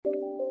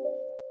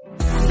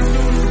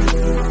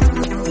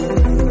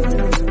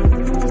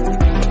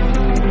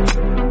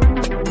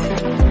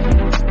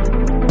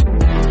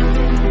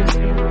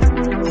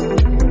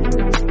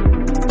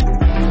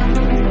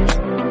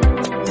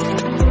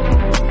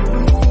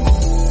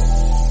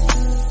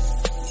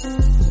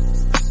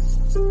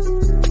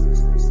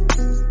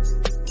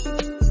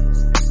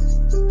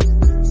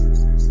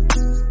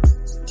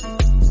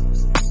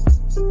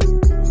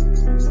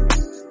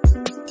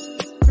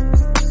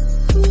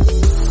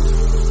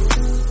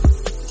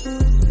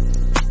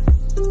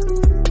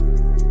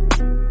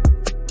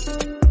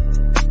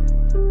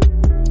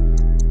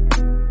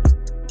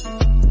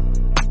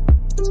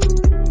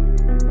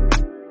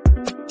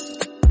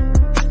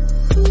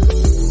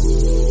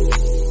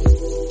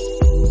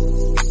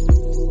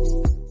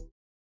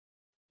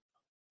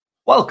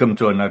Welcome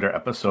to another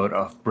episode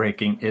of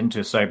Breaking into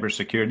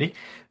Cybersecurity.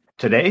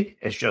 Today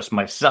it's just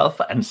myself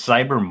and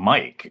Cyber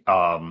Mike.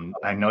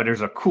 I know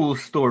there's a cool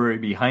story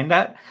behind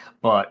that,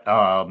 but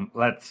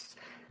let's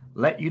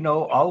let you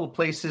know all the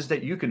places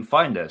that you can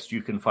find us.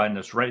 You can find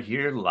us right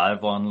here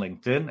live on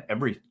LinkedIn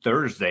every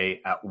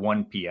Thursday at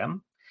 1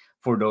 p.m.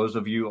 For those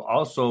of you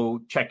also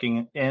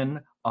checking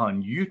in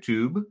on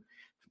YouTube,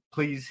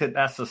 please hit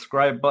that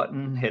subscribe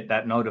button, hit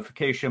that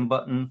notification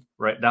button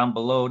right down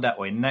below. That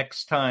way,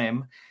 next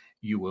time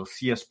you will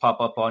see us pop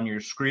up on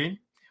your screen.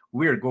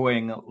 We're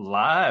going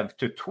live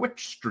to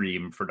Twitch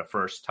stream for the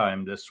first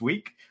time this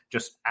week,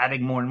 just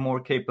adding more and more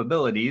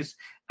capabilities,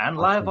 and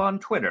live on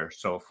Twitter.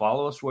 So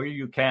follow us where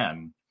you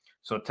can.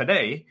 So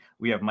today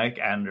we have Mike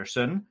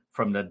Anderson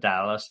from the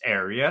Dallas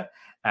area,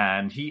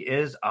 and he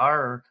is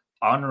our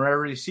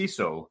honorary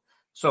CISO.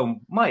 So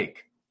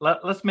Mike,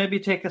 let's maybe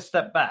take a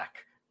step back.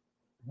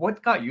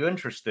 What got you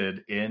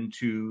interested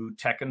into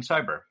tech and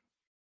cyber?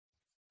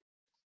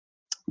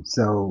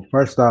 So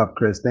first off,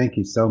 Chris, thank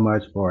you so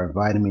much for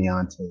inviting me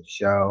onto the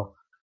show.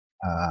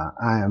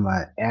 I am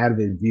an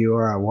avid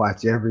viewer. I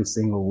watch every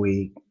single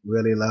week.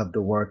 Really love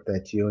the work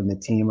that you and the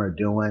team are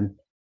doing.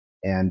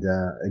 And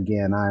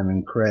again, I'm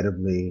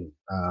incredibly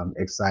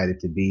excited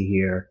to be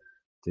here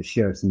to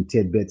share some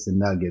tidbits and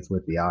nuggets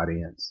with the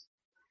audience.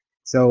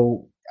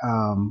 So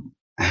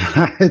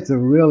it's a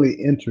really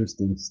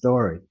interesting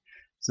story.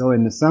 So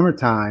in the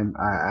summertime,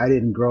 I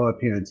didn't grow up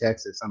here in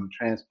Texas. I'm a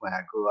transplant.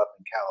 I grew up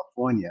in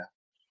California.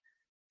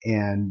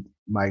 And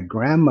my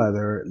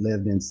grandmother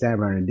lived in San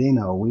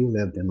Bernardino. We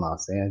lived in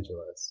Los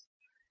Angeles.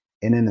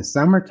 And in the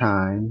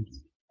summertime,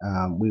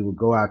 we would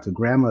go out to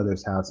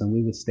grandmother's house and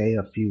we would stay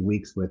a few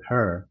weeks with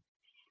her.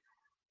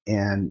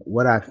 And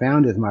what I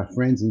found is my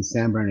friends in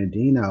San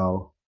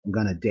Bernardino, I'm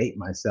going to date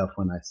myself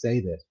when I say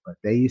this, but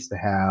they used to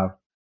have,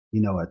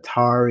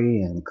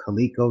 Atari and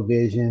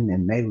ColecoVision,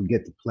 and they would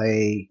get to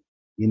play,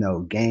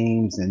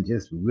 games and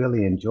just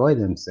really enjoy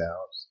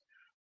themselves.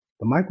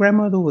 But my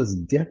grandmother was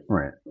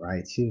different,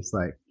 right? She was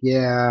like,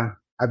 yeah,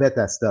 I bet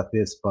that stuff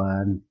is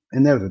fun.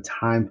 And there was a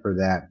time for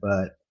that,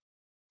 but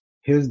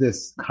here's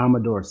this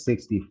Commodore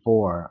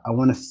 64. I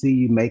want to see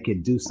you make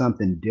it do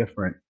something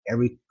different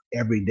every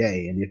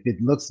day. And if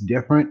it looks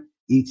different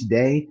each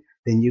day,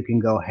 then you can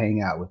go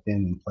hang out with them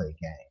and play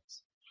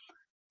games.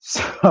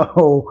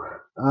 So,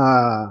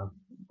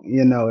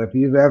 if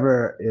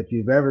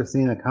you've ever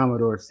seen a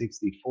Commodore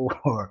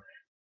 64,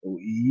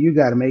 you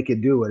got to make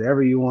it do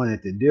whatever you want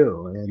it to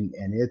do.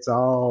 And it's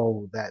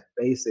all that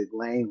basic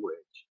language.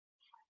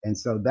 And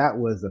so that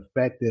was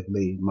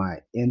effectively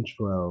my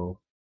intro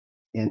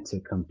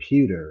into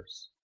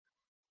computers.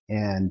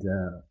 And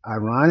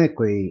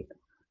ironically,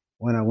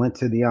 when I went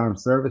to the armed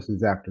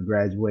services after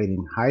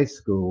graduating high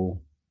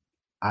school,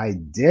 I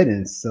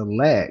didn't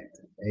select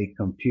a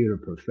computer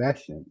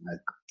profession. I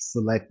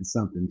selected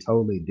something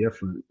totally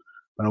different.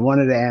 But I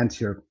wanted to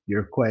answer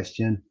your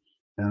question.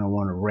 I don't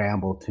want to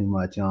ramble too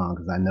much on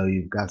because I know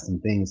you've got some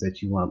things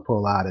that you want to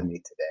pull out of me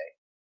today.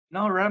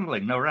 No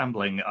rambling.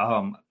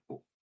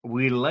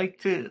 We like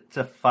to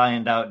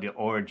find out the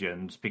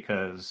origins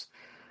because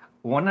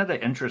one of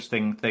the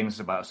interesting things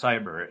about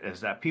cyber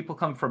is that people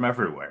come from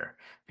everywhere.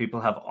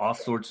 People have all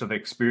sorts of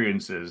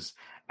experiences,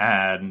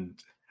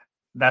 and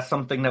that's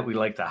something that we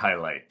like to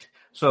highlight.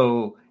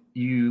 So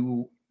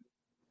you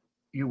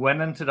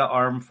went into the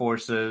armed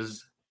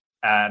forces,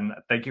 and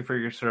thank you for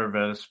your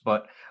service,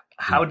 but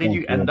how did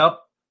you end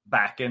up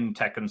back in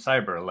tech and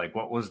cyber? Like,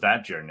 what was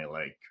that journey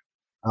like?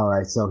 All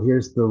right, so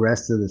here's the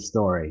rest of the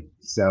story.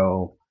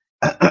 So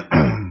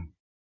I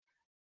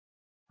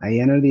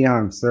entered the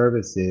armed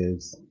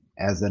services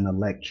as an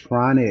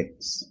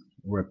electronics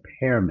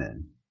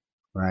repairman,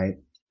 right?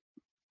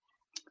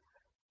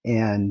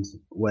 And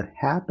what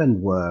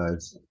happened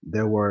was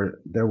there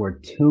were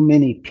too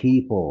many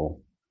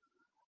people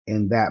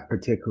in that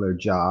particular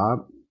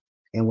job.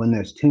 And when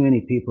there's too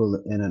many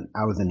people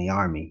I was in the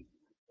Army,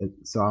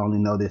 so I only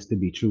know this to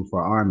be true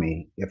for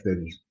Army. If there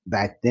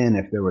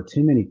were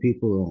too many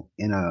people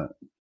in a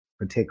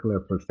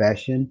particular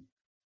profession,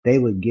 they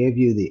would give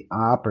you the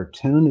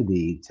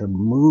opportunity to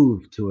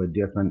move to a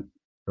different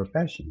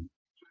profession.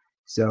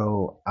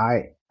 So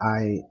I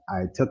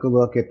took a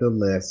look at the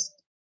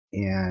list,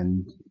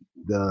 and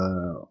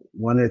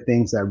one of the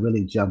things that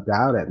really jumped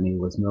out at me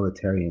was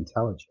military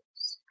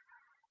intelligence.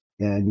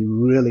 And you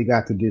really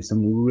got to do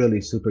some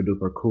really super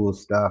duper cool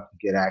stuff,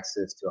 get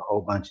access to a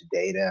whole bunch of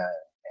data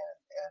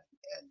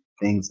and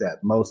things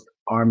that most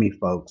Army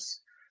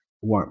folks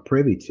weren't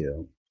privy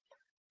to.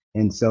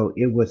 And so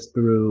it was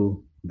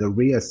through the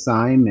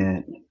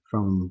reassignment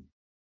from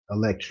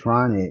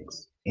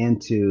electronics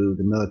into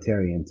the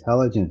military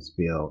intelligence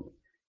field.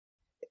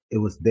 It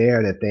was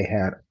there that they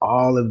had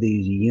all of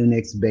these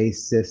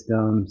Unix-based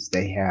systems.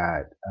 They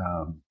had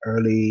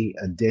early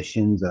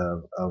editions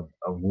of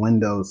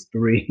Windows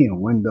 3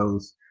 and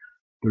Windows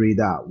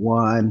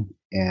 3.1,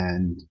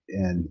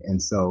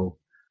 and so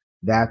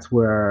that's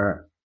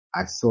where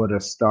I sort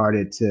of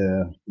started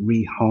to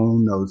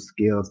rehone those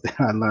skills that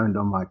I learned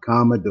on my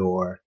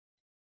Commodore.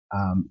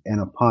 And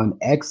upon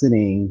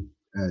exiting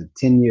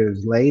 10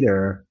 years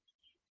later,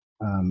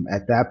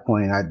 at that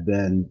point,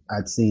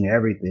 I'd seen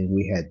everything.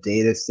 We had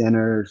data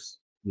centers,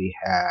 we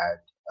had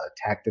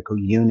tactical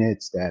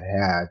units that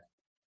had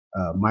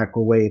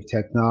microwave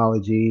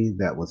technology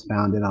that was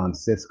founded on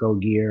Cisco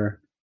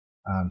gear.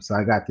 So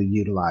I got to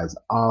utilize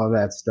all of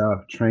that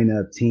stuff, train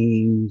up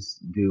teams,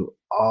 do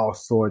all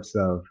sorts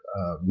of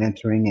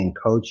mentoring and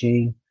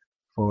coaching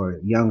for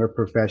younger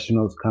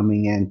professionals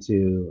coming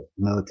into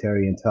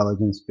military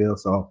intelligence field.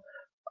 So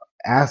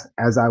as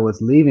I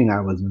was leaving,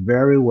 I was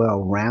very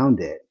well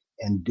rounded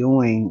and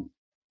doing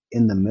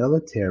in the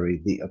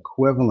military the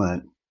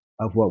equivalent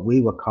of what we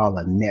would call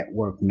a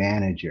network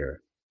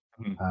manager,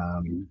 Mhm.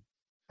 um,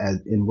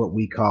 as in what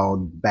we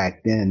called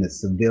back then the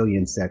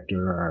civilian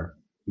sector, or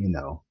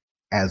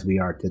as we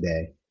are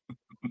today.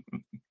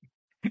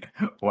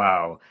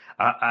 Wow.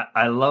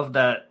 I love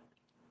that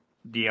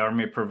the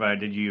Army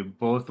provided you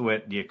both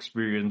with the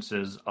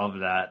experiences of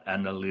that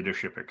and the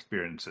leadership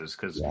experiences.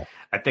 Because Yeah,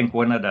 I think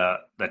one of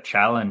the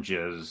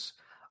challenges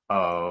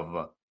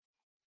of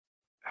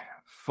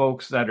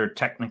folks that are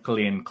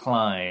technically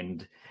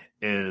inclined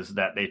is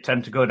that they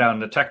tend to go down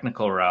the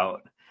technical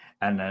route,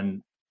 and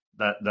then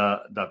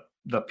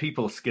the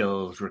people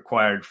skills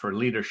required for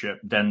leadership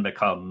then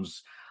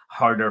becomes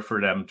harder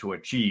for them to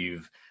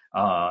achieve.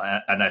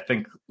 And I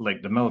think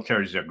like the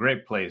military is a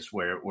great place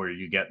where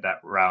you get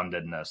that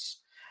roundedness.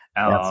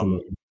 Um,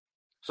 absolutely.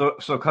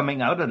 so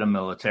coming out of the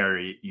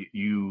military,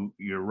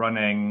 you're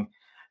running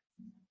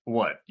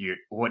what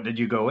did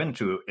you go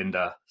into in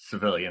the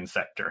civilian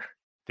sector?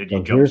 Did you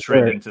So jump here's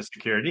straight where into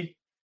security?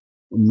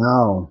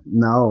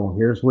 no,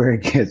 here's where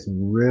it gets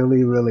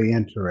really, really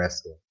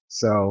interesting.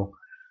 So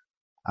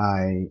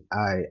I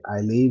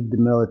leave the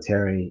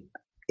military.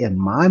 In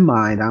my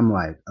mind, I'm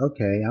like,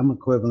 okay,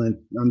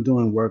 I'm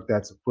doing work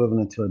that's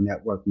equivalent to a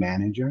network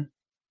manager.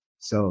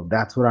 So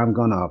that's what I'm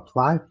gonna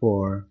apply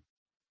for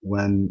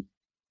when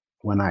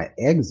I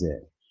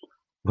exit.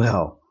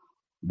 Well,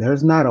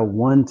 there's not a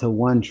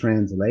one-to-one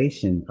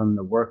translation from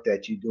the work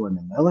that you do in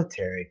the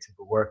military to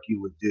the work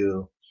you would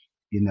do,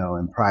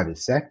 in private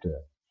sector.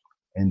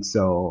 And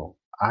so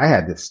I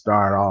had to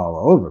start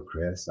all over,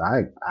 Chris.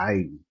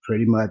 I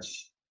pretty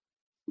much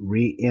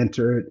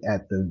re-entered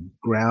at the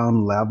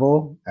ground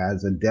level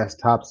as a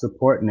desktop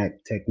support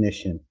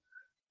technician,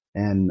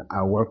 and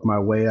I worked my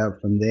way up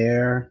from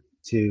there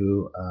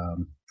to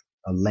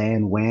a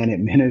LAN WAN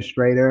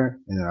administrator,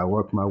 and I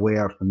worked my way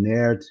up from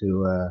there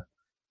to a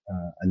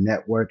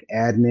network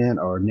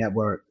admin or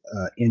network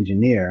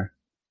engineer.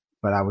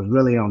 But I was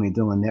really only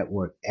doing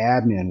network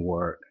admin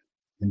work.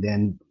 And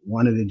then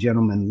one of the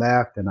gentlemen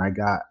left, and I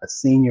got a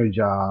senior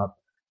job,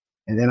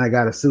 and then I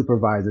got a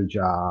supervisor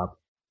job.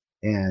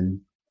 And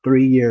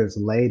 3 years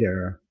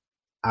later,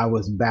 I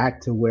was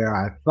back to where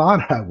I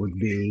thought I would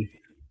be,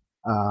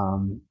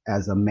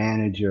 as a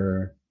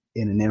manager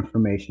in an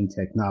information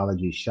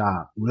technology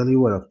shop, really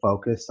with a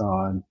focus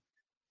on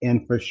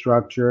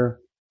infrastructure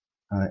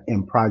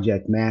and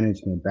project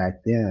management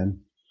back then.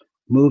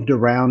 Moved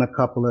around a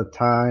couple of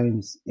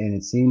times, and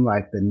it seemed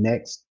like the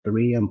next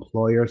three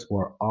employers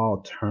were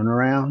all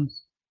turnarounds.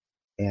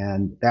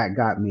 And that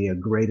got me a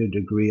greater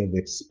degree of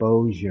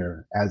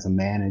exposure as a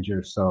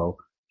manager. So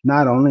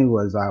not only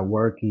was I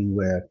working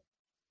with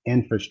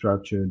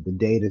infrastructure, the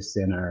data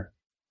center,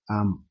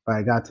 but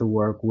I got to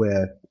work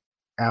with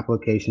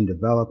application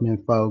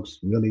development folks,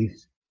 really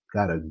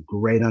got a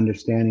great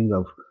understanding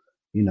of,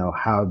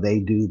 how they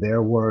do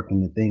their work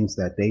and the things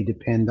that they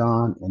depend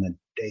on on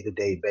a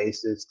day-to-day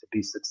basis to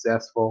be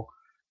successful.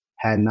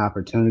 Had an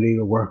opportunity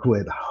to work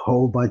with a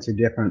whole bunch of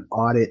different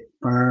audit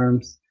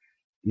firms,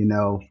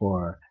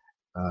 for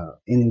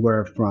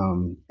anywhere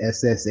from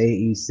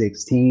SSAE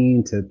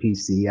 16 to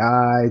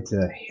PCI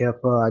to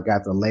HIPAA. I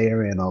got to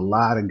layer in a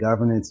lot of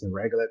governance and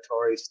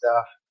regulatory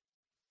stuff.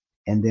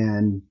 And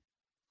then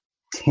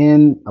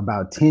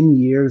about 10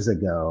 years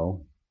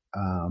ago,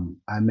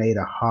 I made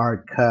a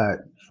hard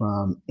cut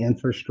from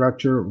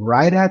infrastructure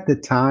right at the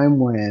time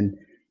when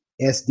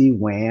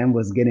SD-WAN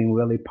was getting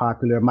really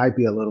popular. It might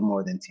be a little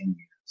more than 10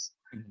 years.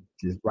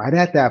 Just right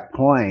at that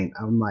point,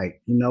 I'm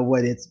like, you know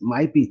what? It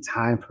might be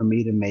time for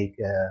me to make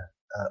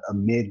a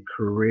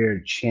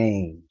mid-career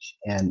change,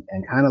 and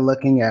kind of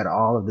looking at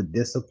all of the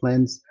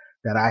disciplines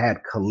that I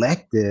had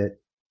collected,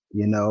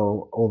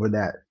 over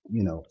that,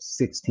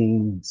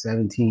 16,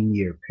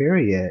 17-year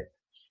period.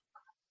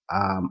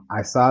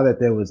 I saw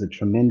that there was a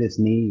tremendous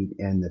need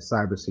in the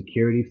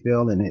cybersecurity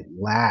field, and it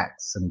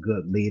lacked some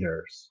good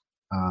leaders.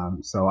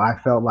 So I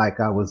felt like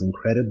I was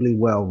incredibly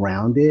well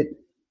rounded.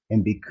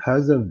 And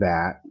because of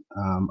that,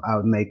 I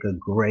would make a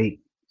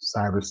great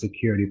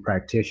cybersecurity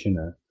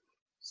practitioner.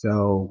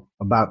 So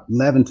about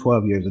 11,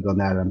 12 years ago,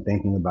 now that I'm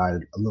thinking about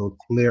it a little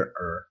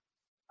clearer,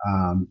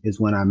 is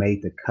when I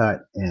made the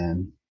cut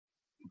and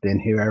been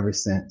here ever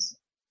since.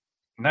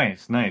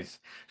 Nice, nice.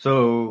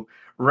 So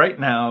right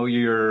now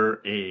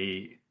you're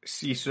a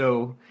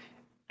CISO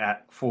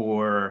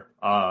for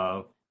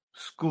a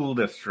school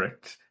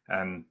district,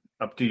 and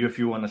up to you if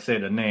you want to say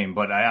the name,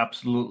 but I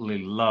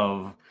absolutely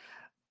love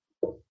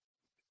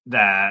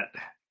that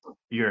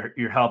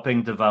you're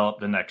helping develop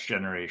the next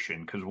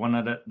generation. Because one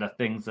of the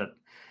things that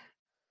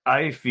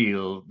I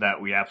feel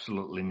that we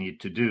absolutely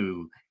need to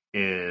do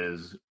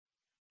is,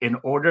 in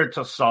order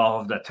to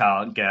solve the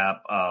talent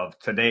gap of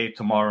today,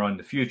 tomorrow, and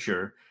the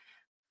future,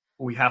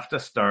 we have to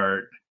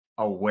start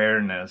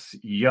awareness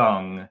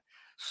young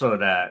so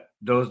that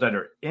those that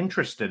are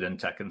interested in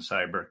tech and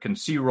cyber can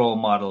see role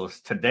models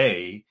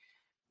today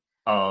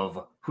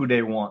of who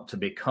they want to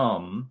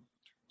become.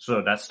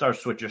 So that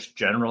starts with just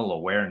general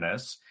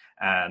awareness,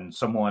 and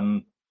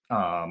someone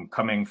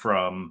coming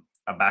from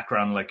a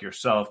background like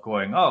yourself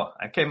going, oh,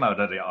 I came out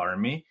of the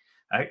army.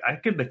 I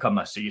could become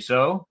a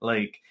CISO.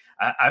 Like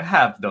I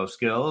have those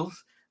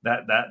skills.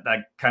 That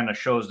kind of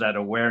shows that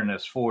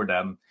awareness for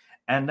them.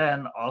 And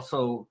then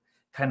also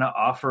kind of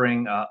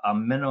offering a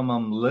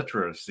minimum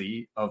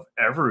literacy of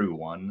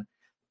everyone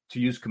to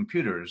use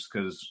computers,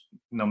 because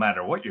no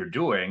matter what you're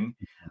doing,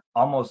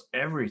 almost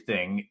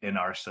everything in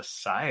our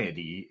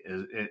society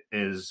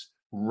is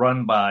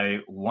run by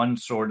one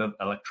sort of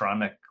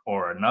electronic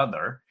or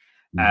another.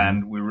 Hmm.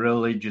 And we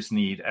really just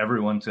need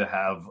everyone to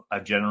have a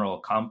general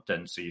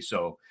competency.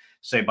 So,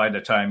 say by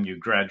the time you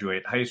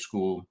graduate high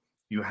school,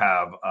 you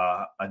have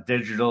a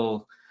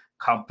digital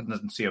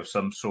competency of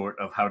some sort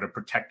of how to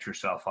protect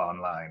yourself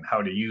online,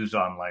 how to use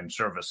online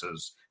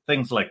services,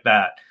 things like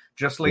that.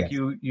 Just like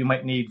Yes. you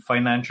might need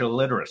financial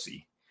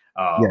literacy.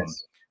 Um,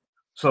 Yes.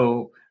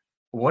 so,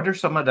 what are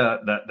some of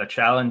the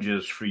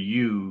challenges for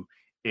you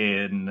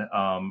in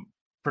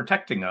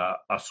protecting a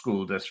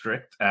school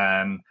district,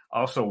 and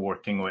also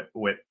working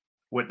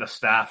with the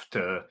staff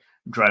to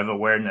drive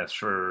awareness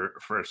for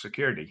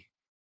security?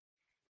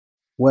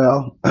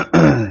 Well,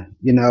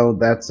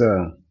 that's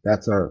a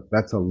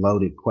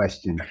loaded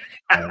question,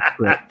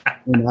 Chris.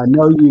 And I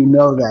know you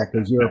know that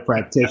because you're a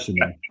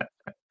practitioner.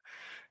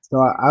 So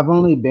I've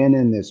only been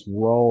in this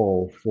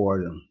role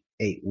for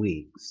 8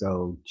 weeks,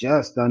 so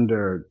just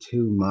under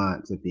 2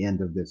 months at the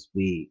end of this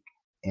week.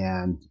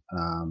 And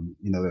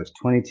there's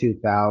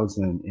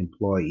 22,000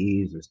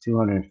 employees, there's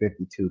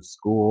 252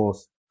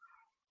 schools,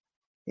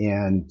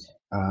 and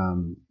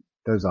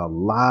there's a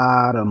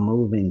lot of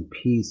moving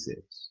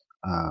pieces.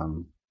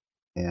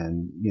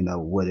 And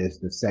what is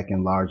the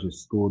second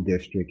largest school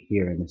district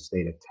here in the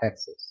state of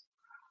Texas.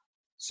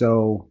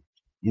 So,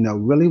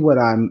 really what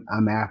I'm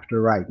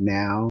after right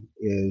now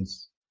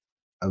is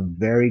a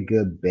very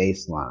good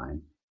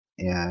baseline.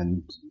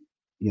 And,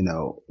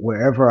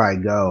 wherever I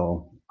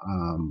go,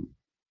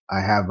 I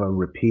have a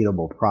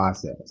repeatable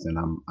process, and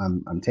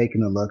I'm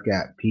taking a look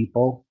at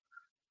people,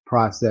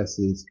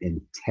 processes,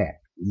 and tech,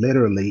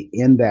 literally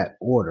in that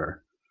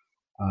order.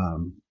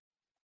 Um,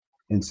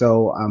 and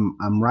so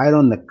I'm right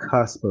on the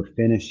cusp of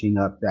finishing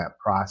up that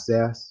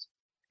process,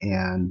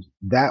 and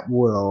that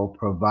will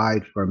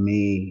provide for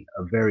me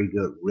a very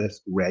good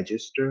risk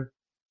register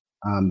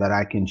that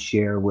I can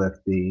share with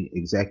the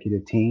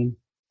executive team.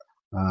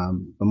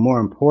 But more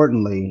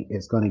importantly,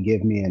 it's going to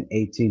give me an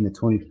 18 to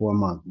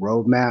 24-month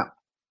roadmap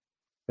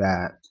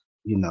that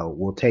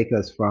will take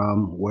us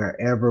from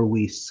wherever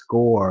we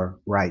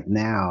score right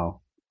now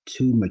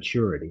to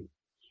maturity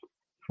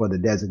for the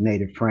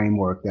designated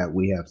framework that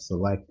we have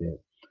selected.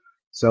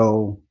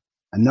 So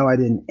I know I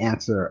didn't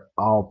answer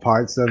all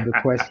parts of the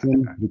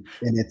question,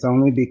 and it's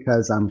only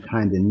because I'm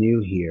kind of new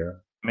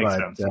here. Makes But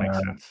sense. Makes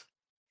sense.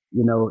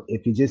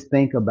 if you just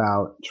think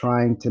about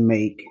trying to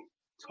make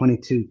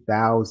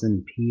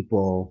 22,000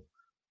 people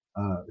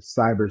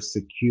cyber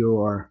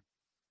secure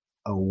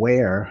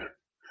aware,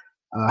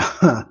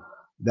 uh,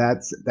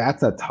 that's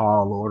a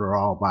tall order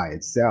all by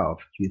itself.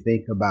 If you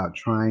think about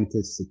trying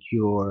to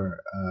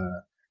secure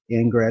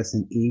ingress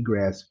and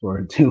egress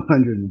for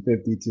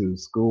 252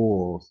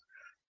 schools,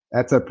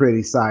 that's a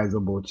pretty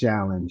sizable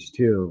challenge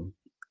too.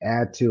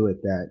 Add to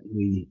it that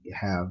we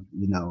have,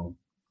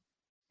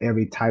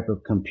 every type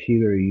of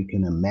computer you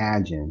can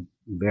imagine,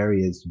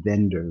 various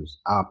vendors,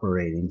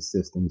 operating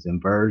systems,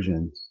 and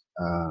versions.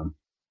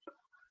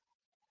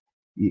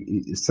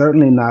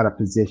 Certainly not a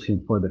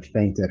position for the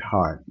faint at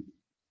heart.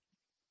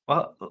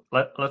 Well,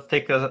 let's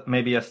take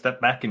maybe a step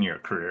back in your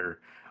career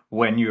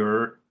when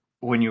you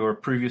were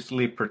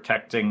previously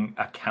protecting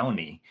a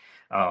county.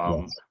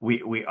 Yes.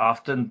 We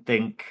often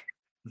think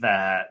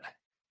that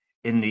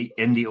in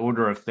the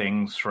order of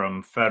things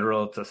from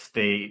federal to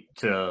state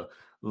to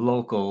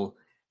local,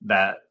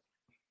 that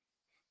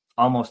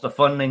almost the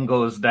funding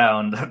goes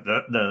down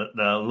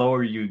the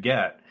lower you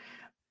get.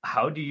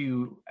 How do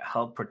you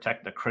help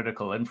protect the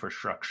critical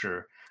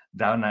infrastructure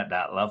down at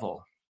that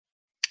level?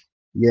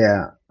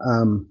 Yeah.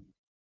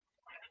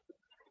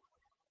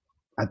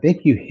 I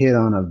think you hit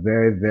on a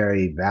very,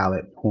 very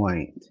valid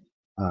point,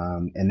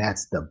 and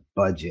that's the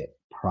budget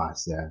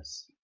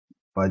process.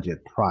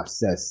 Budget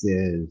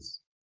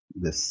processes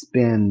the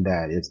spend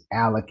that is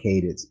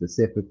allocated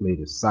specifically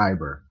to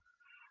cyber.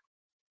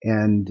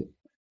 And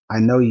I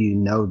know you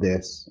know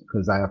this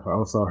because I have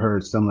also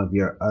heard some of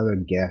your other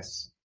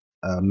guests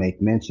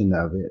make mention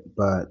of it,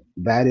 but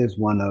that is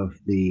one of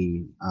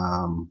the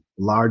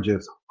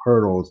largest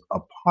hurdles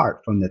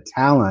apart from the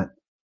talent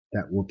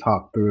that we'll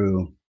talk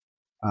through,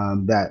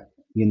 that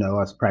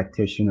us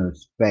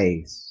practitioners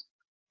face.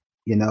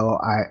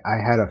 I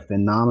had a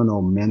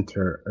phenomenal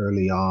mentor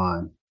early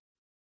on,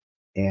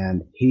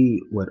 and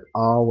he would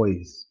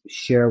always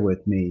share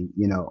with me,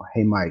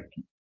 hey, Mike,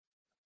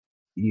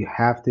 you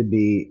have to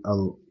be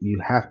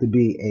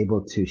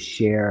able to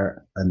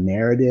share a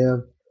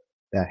narrative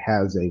that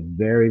has a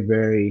very,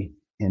 very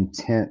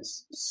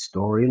intense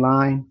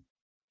storyline,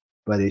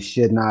 but it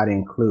should not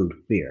include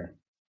fear.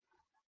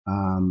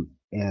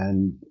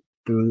 And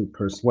through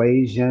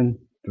persuasion,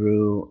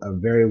 through a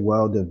very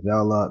well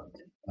developed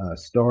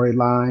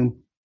storyline,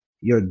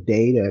 your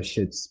data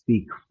should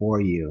speak for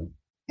you,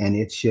 and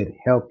it should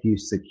help you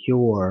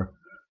secure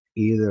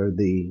either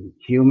the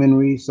human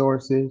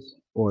resources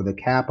or the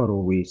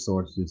capital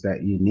resources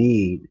that you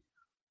need,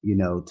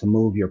 to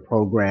move your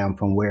program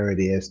from where it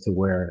is to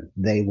where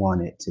they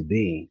want it to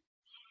be.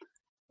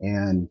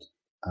 And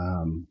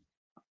um,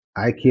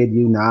 I kid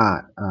you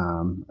not,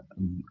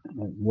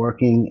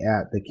 working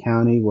at the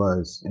county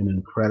was an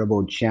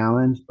incredible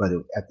challenge, but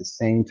at the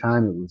same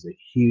time, it was a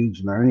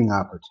huge learning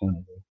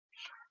opportunity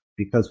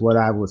because what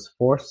I was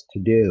forced to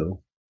do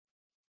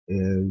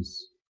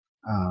is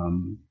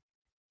um,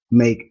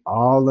 make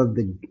all of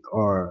the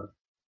or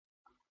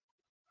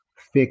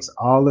fix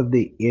all of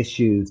the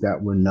issues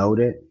that were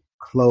noted,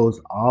 close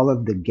all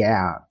of the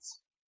gaps,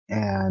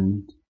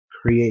 and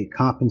create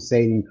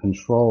compensating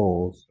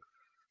controls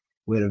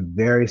with a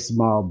very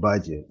small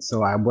budget.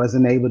 So I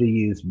wasn't able to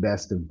use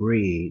best of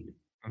breed,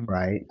 Mhm.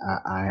 right?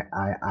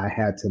 I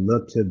had to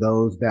look to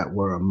those that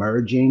were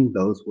emerging,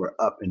 those were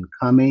up and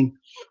coming.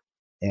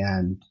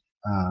 And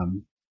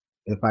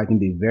if I can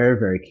be very,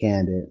 very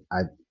candid,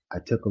 I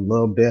took a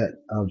little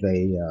bit of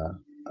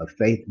a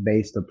faith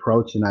based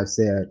approach, and I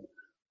said,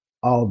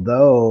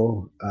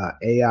 although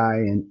AI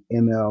and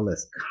ML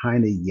is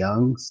kind of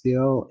young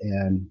still,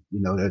 and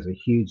there's a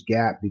huge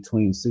gap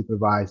between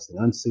supervised and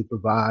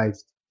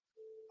unsupervised,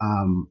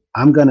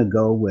 I'm going to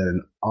go with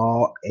an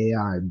all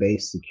AI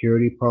based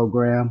security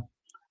program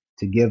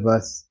to give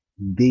us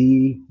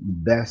the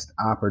best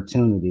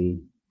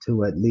opportunity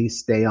to at least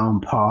stay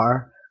on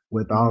par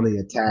with all Mhm. the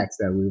attacks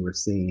that we were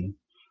seeing.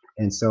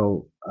 And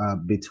so,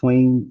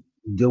 between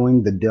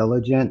doing the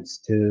diligence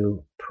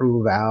to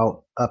prove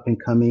out up and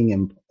coming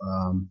and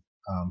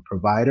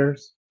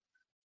providers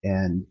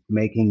and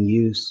making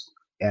use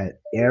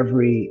at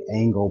every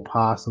angle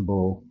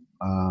possible,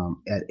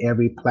 at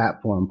every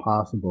platform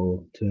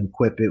possible to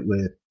equip it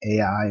with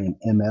AI and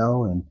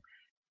ML and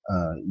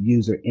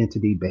user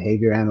entity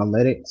behavior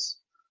analytics,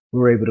 we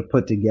were able to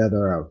put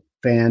together a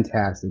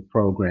fantastic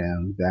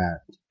program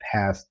that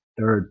passed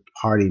third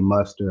party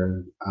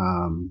muster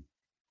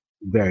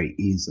very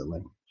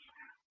easily.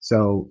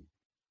 So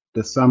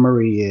the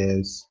summary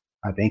is,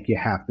 I think you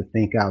have to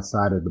think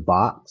outside of the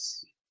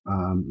box.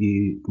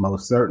 You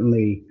most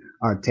certainly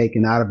are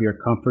taken out of your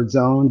comfort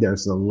zone.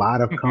 There's a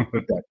lot of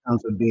comfort that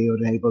comes with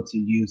being able to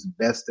use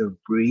best of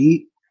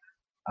breed.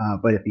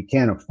 But if you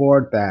can't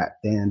afford that,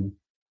 then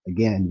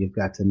again, you've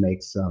got to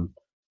make some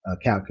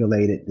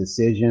calculated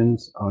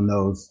decisions on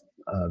those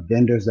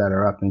vendors that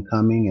are up and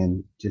coming,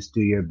 and just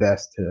do your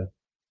best to,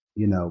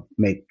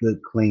 make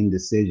good, clean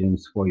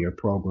decisions for your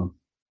program.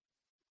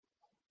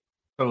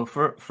 So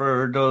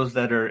for those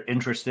that are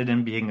interested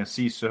in being a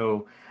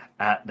CISO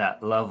at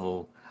that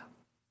level,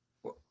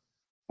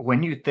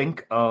 when you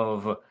think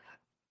of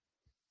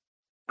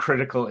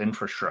critical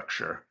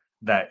infrastructure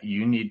that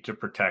you need to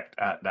protect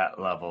at that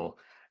level,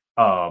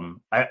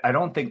 I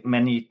don't think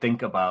many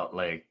think about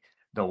like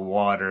the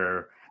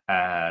water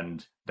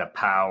and the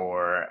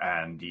power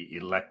and the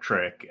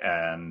electric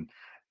and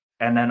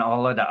then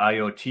all of the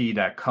IoT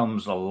that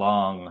comes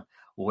along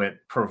with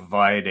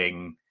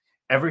providing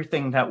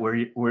everything that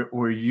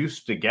we're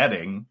used to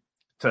getting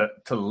to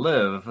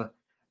live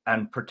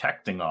and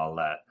protecting all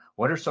that.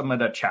 What are some of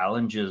the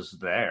challenges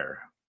there?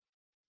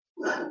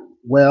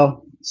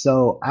 Well,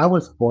 so I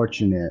was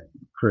fortunate,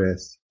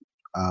 Chris.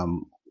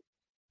 Um,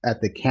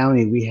 at the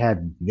county, we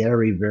had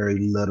very, very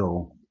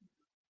little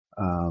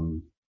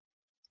um,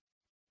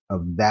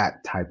 of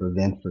that type of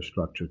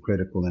infrastructure,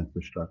 critical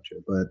infrastructure.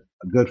 But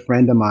a good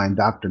friend of mine,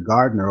 Dr.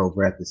 Gardner,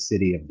 over at the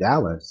city of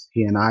Dallas,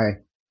 he and I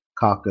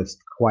caucused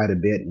quite a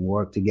bit and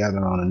worked together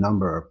on a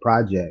number of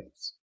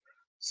projects.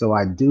 So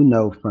I do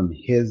know from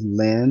his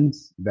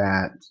lens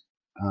that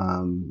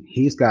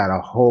he's got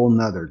a whole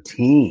nother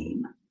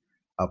team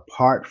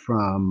apart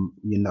from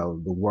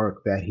the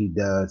work that he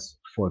does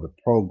for the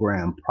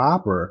program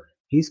proper.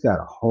 He's got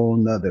a whole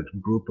nother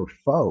group of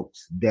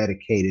folks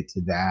dedicated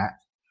to that,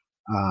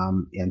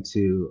 and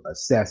to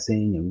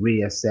assessing and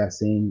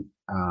reassessing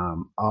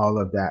all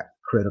of that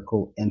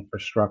critical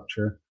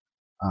infrastructure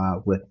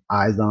with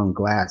eyes on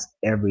glass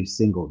every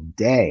single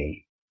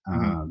day,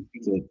 Mhm.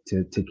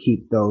 to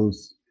keep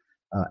those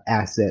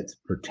assets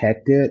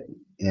protected,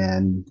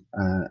 and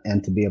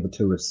to be able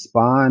to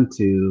respond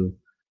to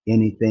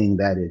anything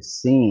that is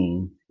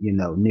seen,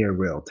 near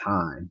real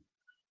time.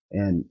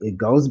 And it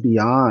goes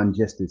beyond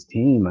just his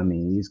team. I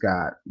mean, he's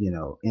got,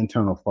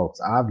 internal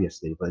folks,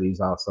 obviously, but he's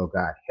also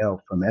got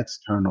help from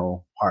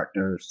external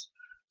partners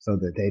so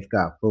that they've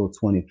got full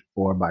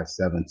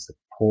 24/7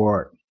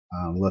 support,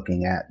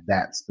 looking at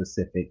that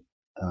specific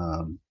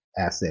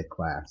asset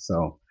class.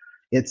 So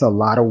it's a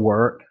lot of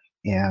work.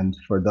 And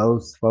for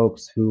those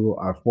folks who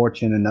are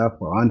fortunate enough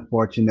or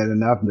unfortunate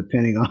enough,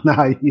 depending on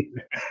how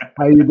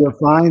you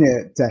define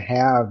it, to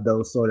have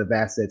those sort of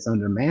assets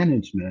under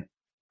management,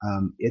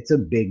 it's a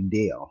big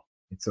deal.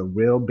 It's a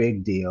real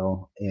big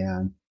deal.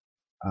 And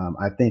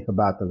I think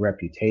about the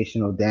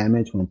reputational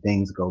damage when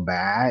things go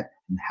bad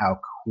and how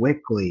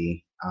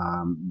quickly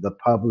the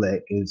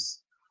public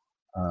is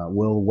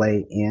will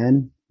weigh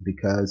in,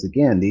 because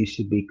again, these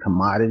should be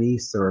commodity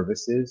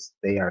services.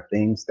 They are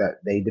things that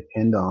they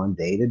depend on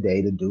day to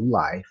day to do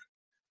life.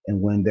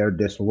 And when they're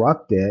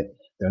disrupted,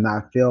 they're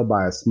not filled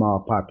by a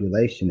small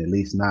population, at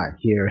least not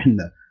here in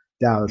the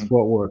Dallas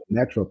Fort Worth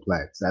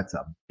Metroplex. That's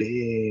a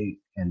big,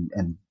 and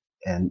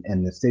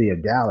the city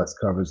of Dallas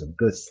covers a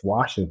good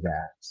swath of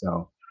that.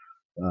 So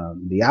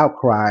the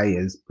outcry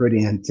is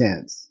pretty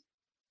intense.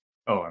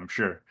 Oh, I'm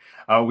sure.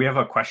 We have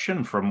a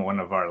question from one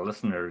of our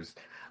listeners.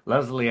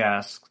 Leslie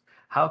asks,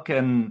 how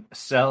can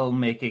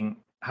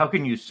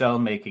you sell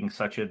making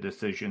such a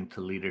decision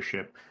to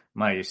leadership?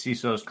 My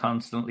CISO is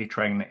constantly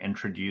trying to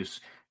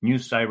introduce new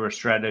cyber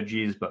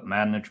strategies, but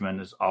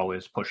management is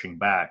always pushing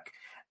back.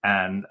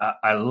 And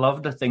I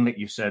love the thing that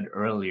you said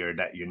earlier,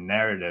 that your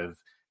narrative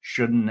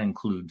shouldn't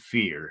include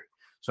fear.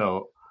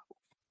 So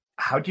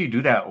how do you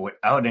do that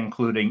without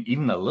including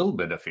even a little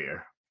bit of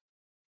fear?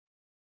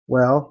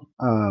 Well,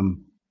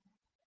 I'm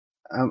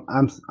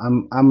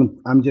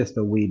just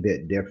a wee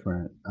bit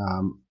different,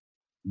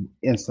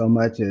 in so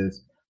much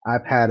as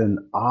I've had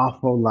an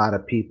awful lot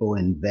of people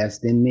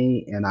invest in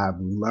me, and I've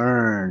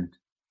learned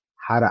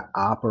how to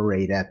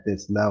operate at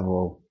this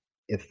level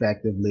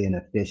effectively and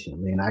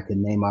efficiently. And I could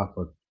name off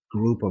a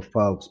group of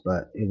folks,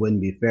 but it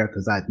wouldn't be fair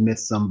because I'd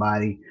miss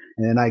somebody,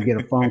 and then I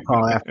get a phone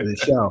call after the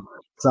show,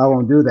 so I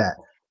won't do that.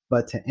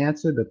 But to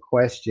answer the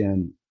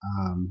question,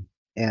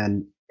 and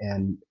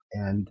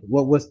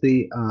what was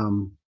the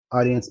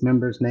audience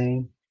member's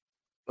name?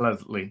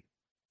 Leslie.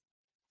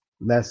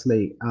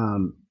 Leslie.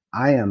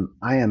 I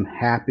am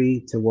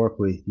happy to work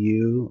with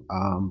you,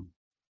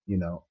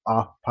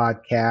 off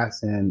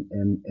podcasts and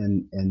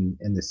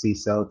the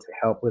CISO to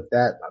help with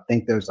that. I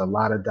think there's a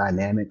lot of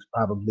dynamics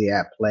probably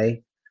at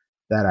play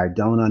that I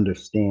don't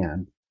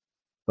understand,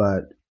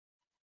 but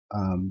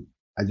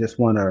I just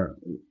want to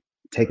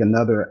take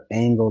another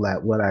angle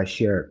at what I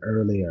shared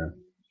earlier.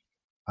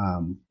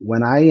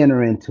 When I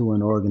enter into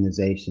an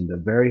organization, the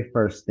very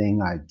first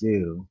thing I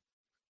do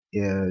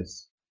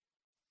is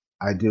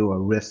I do a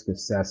risk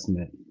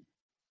assessment.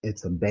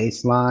 It's a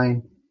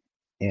baseline,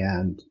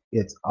 and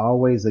it's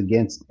always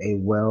against a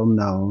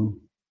well-known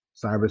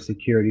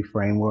cybersecurity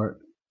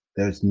framework.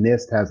 There's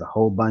NIST has a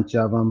whole bunch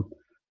of them.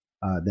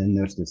 Then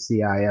there's the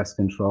CIS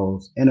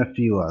controls and a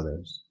few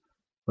others,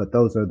 but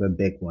those are the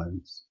big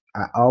ones.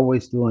 I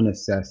always do an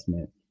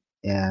assessment,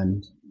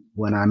 and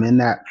when I'm in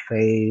that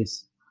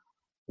phase,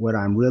 what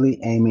I'm really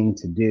aiming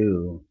to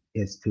do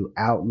is to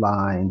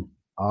outline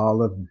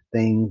all of the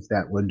things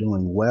that we're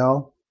doing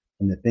well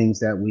and the things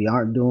that we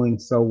aren't doing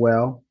so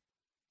well.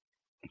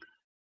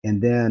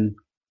 And then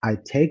I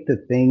take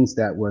the things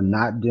that we're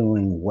not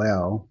doing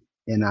well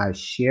and I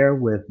share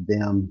with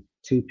them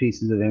two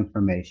pieces of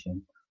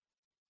information: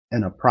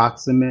 an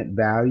approximate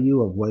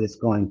value of what it's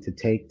going to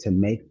take to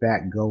make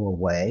that go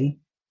away.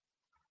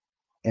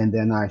 And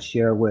then I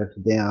share with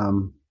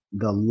them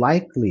the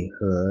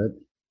likelihood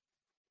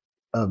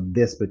of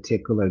this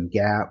particular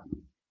gap,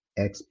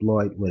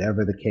 exploit,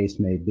 whatever the case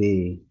may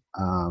be,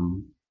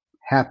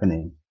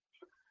 happening.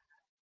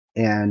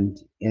 And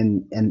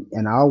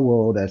in our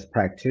world as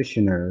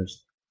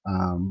practitioners,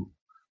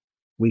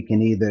 we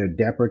can either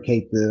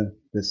deprecate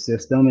the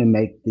system and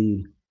make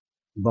the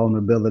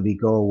vulnerability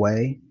go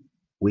away.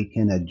 We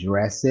can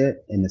address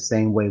it in the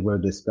same way we're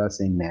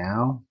discussing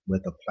now,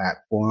 with a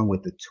platform,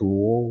 with a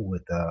tool,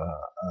 with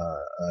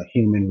a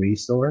human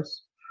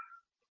resource,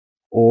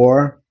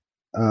 or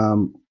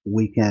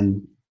we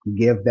can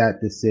give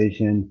that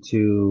decision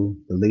to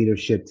the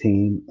leadership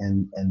team,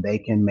 and they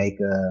can make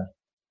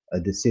a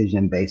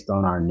decision based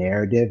on our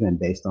narrative and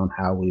based on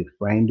how we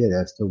framed it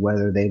as to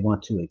whether they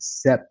want to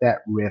accept that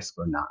risk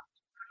or not.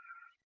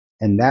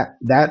 And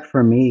that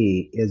for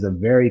me is a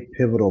very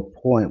pivotal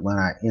point when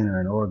I enter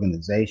an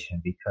organization,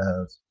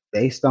 because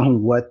based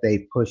on what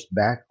they pushed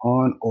back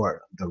on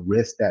or the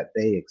risk that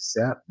they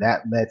accept,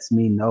 that lets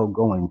me know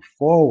going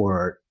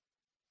forward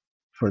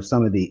for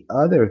some of the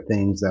other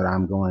things that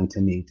I'm going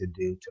to need to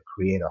do to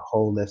create a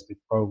holistic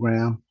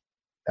program.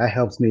 That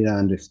helps me to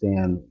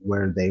understand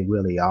where they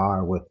really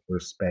are with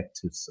respect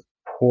to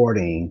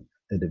supporting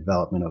the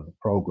development of the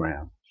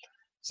program.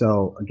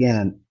 So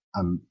again,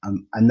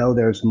 I know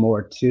there's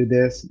more to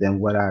this than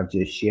what I've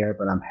just shared,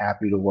 but I'm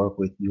happy to work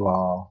with you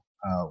all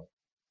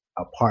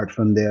apart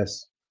from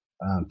this,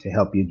 to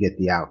help you get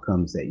the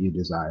outcomes that you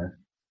desire.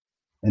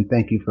 And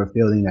thank you for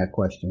fielding that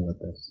question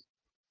with us.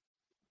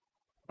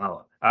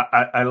 Well,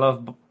 I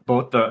love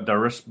both the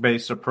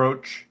risk-based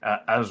approach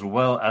as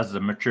well as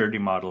the maturity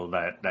model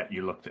that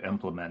you look to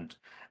implement.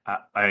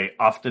 I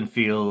often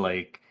feel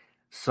like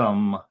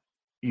some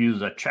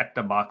use a check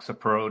the box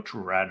approach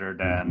rather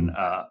than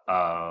Hmm.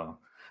 a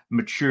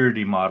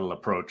maturity model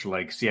approach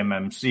like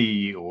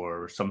CMMC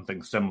or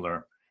something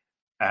similar.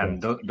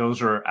 And Yes.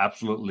 those are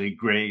absolutely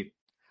great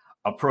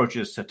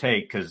approaches to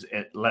take because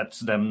it lets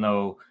them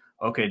know,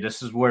 okay,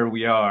 this is where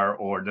we are,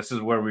 or this is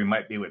where we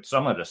might be with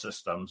some of the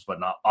systems, but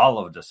not all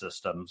of the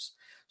systems.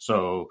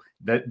 So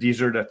that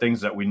these are the things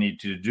that we need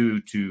to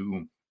do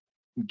to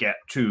get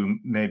to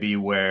maybe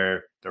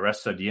where the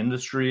rest of the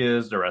industry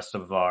is, the rest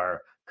of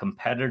our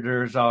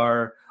competitors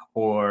are,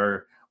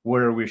 or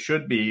where we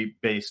should be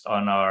based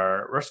on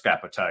our risk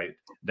appetite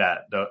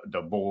that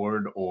the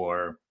board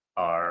or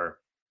our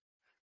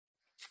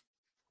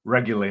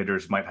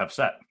regulators might have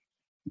set.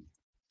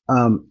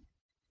 Um,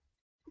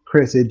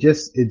 Chris, it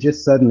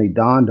just suddenly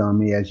dawned on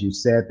me as you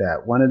said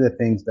that one of the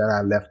things that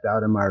I left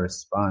out in my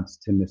response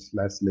to Miss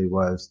Leslie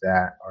was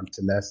that, or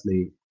to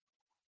Leslie,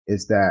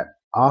 is that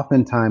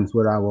oftentimes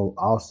what I will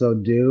also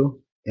do,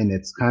 and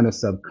it's kind of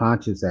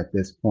subconscious at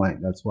this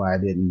point, that's why I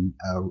didn't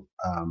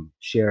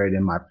share it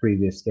in my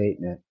previous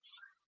statement,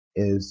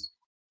 is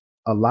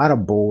a lot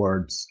of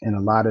boards and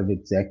a lot of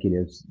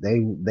executives,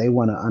 they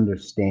want to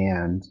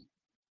understand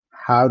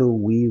how do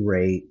we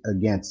rate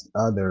against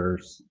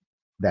others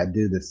that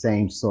do the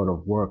same sort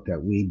of work that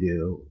we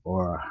do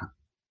or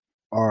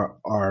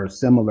are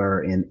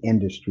similar in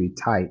industry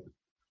type.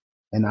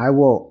 And I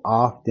will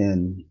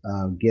often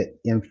get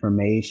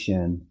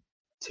information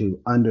to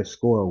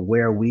underscore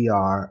where we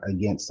are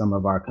against some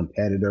of our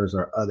competitors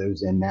or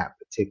others in that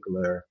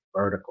particular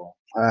vertical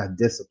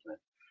discipline.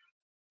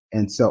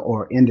 And so,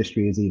 or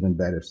industry is even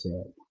better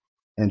said.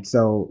 And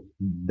so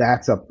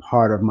that's a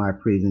part of my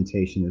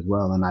presentation as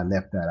well. And I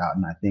left that out.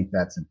 And I think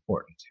that's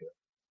important too.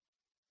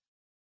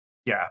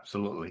 Yeah,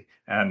 absolutely.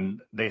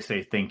 And they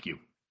say thank you.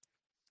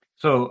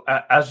 So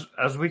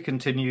as we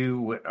continue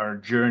with our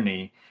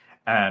journey,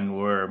 and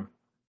we're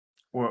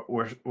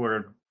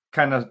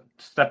kind of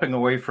stepping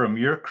away from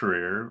your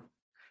career,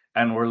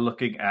 and we're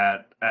looking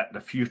at the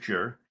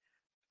future.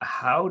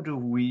 How do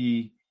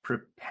we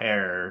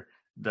prepare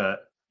the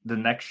the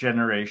next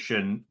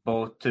generation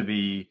both to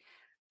be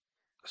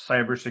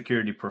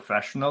cybersecurity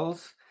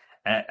professionals,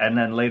 and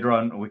then later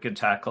on we could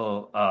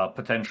tackle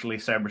potentially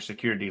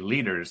cybersecurity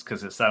leaders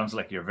because it sounds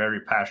like you're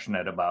very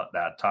passionate about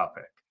that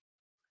topic.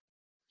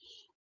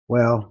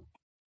 Well,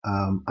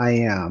 I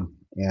am.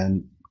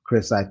 And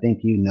Chris, I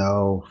think you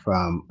know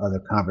from other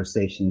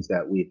conversations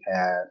that we've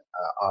had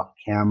off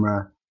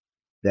camera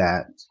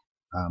that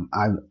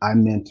I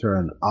mentor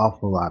an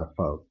awful lot of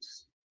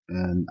folks.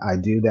 And I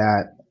do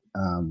that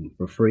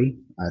for free.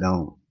 I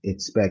don't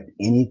expect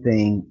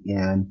anything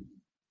in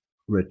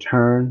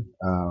return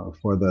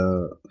for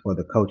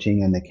the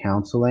coaching and the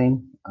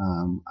counseling.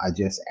 I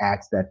just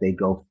ask that they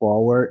go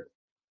forward,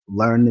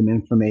 learn the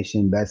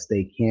information best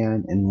they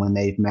can, and when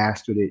they've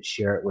mastered it,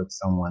 share it with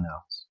someone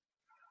else.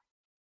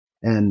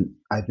 And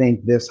I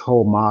think this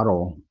whole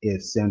model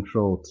is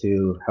central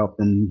to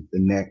helping the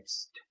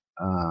next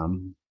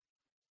um,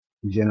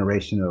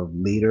 generation of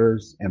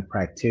leaders and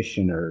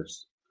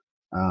practitioners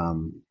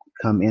um,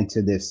 come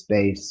into this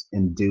space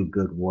and do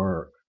good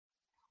work.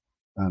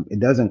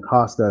 It doesn't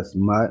cost us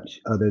much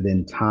other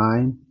than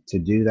time to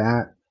do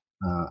that.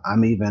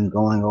 I'm even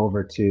going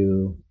over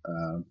to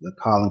the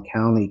Collin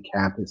County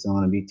campus. I'm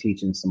going to be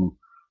teaching some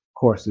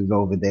courses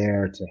over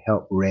there to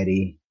help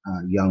ready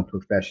young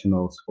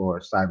professionals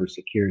for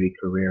cybersecurity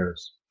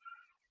careers.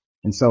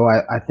 And so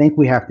I think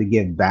we have to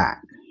give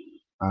back.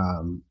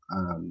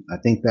 I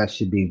think that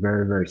should be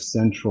very, very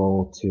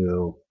central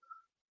to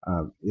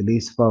at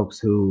least folks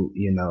who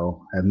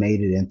have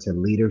made it into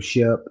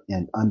leadership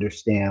and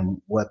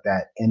understand what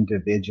that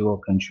individual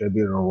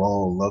contributor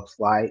role looks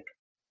like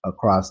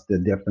across the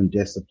different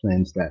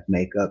disciplines that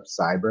make up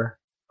cyber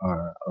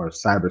or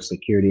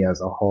cybersecurity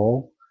as a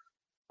whole.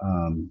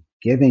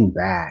 Giving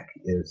back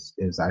is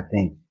I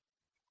think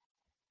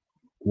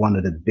one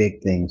of the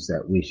big things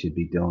that we should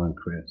be doing,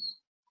 Chris.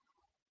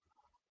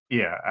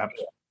 Yeah,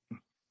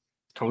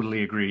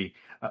 totally agree.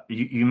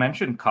 You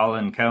mentioned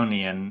Collin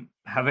County, and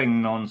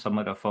having known some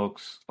of the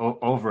folks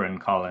over in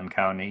Collin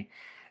County,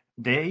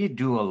 they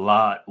do a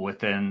lot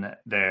within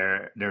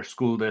their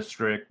school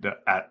district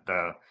at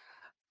the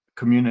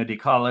community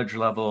college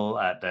level,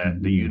 at the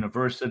Hmm.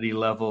 university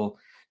level,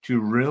 to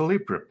really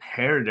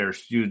prepare their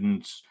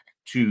students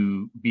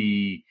to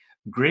be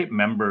great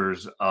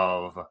members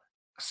of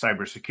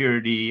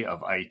cybersecurity,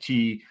 of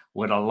IT,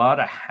 with a lot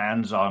of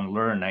hands-on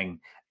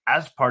learning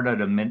as part of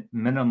the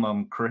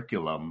minimum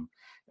curriculum.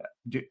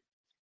 Do,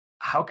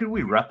 how can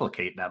we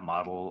replicate that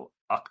model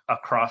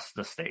across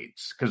the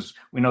states? Because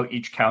we know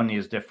each county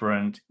is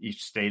different,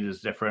 each state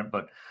is different,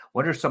 but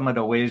what are some of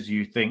the ways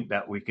you think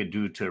that we could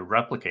do to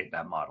replicate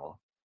that model?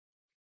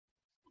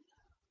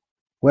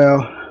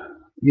 Well,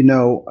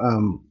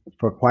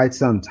 for quite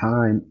some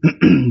time,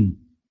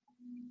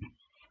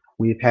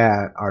 we've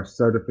had our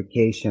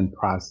certification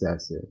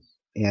processes.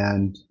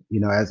 And,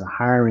 as a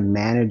hiring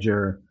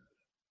manager,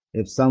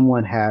 if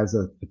someone has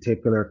a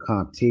particular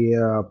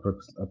CompTIA,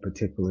 a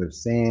particular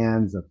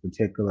SANS, a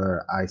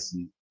particular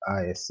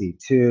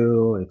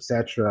ISC2,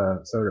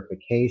 etc.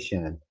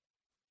 certification,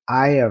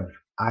 I have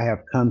I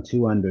have come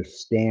to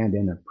understand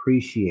and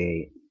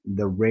appreciate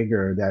the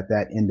rigor that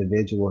that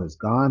individual has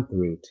gone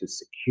through to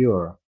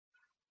secure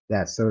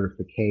that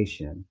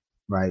certification,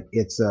 right?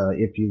 It's a,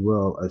 if you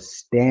will, a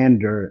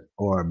standard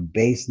or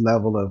base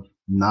level of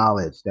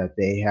knowledge that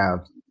they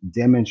have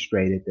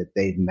demonstrated that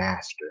they've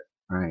mastered,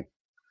 right?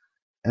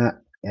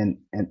 And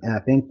and I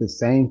think the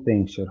same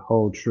thing should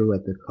hold true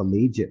at the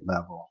collegiate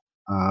level.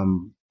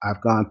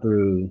 I've gone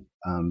through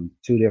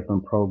two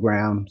different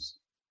programs,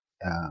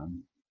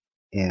 um,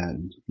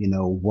 and you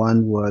know,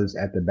 one was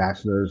at the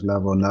bachelor's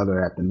level,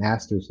 another at the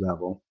master's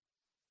level,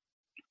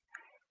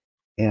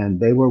 and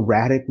they were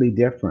radically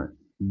different.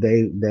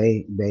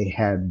 They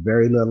had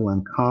very little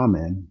in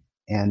common,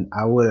 and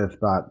I would have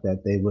thought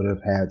that they would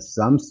have had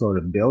some sort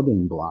of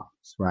building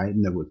blocks, right?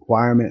 And the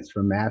requirements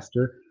for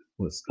master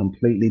was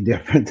completely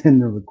different than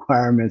the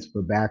requirements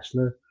for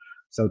bachelor.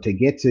 So to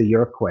get to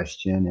your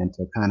question and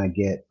to kind of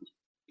get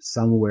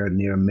somewhere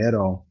near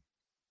middle,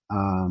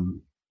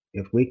 um,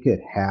 if we could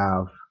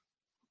have,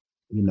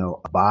 you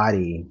know, a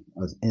body,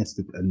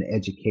 an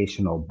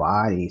educational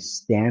body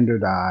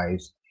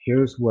standardized,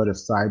 here's what a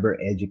cyber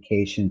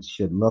education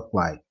should look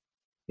like.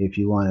 If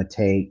you want to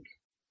take,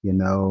 you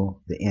know,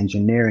 the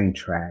engineering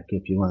track,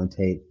 if you want to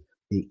take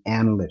the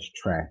analyst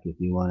track, if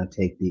you want to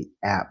take the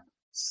app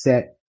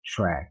set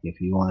track,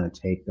 if you want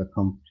to take the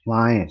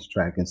compliance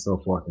track, and so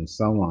forth and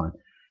so on.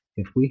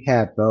 If we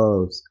had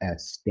those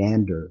as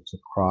standards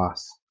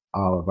across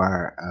all of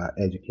our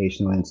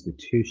educational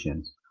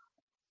institutions,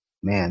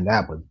 man,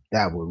 that would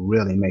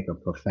really make a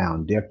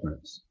profound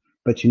difference.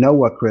 But you know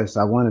what, Chris,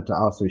 I wanted to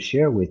also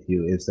share with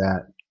you is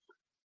that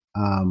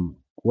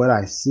what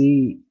I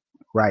see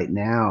right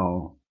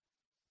now,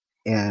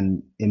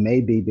 and it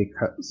may be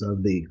because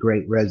of the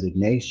great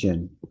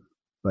resignation,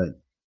 but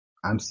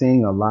I'm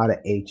seeing a lot of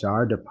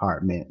HR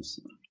departments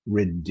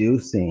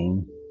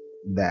reducing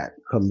that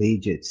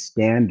collegiate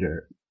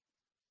standard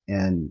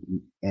and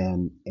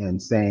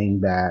and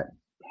saying that,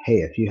 hey,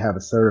 if you have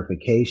a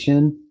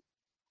certification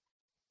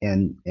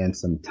and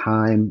some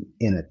time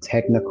in a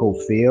technical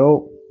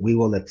field, we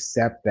will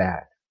accept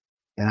that.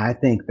 And I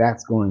think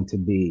that's going to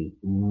be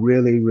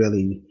really,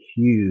 really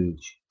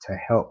huge to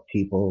help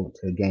people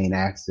to gain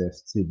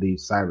access to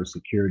these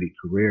cybersecurity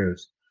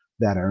careers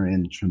that are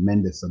in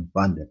tremendous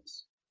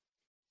abundance.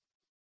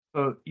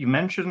 So you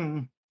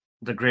mentioned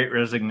the Great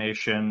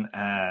Resignation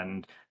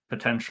and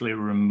potentially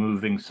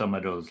removing some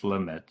of those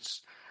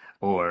limits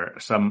or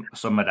some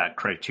of that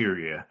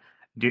criteria.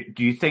 Do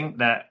you think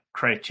that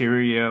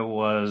criteria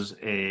was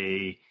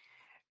a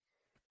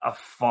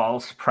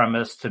false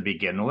premise to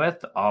begin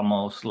with,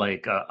 almost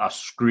like a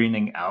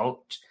screening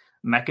out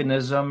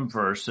mechanism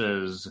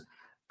versus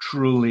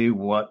truly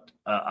what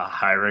a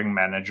hiring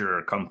manager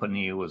or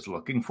company was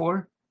looking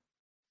for?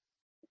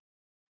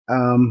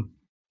 Um,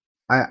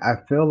 I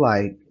feel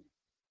like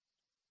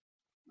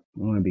I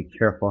want to be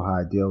careful how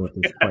I deal with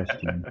this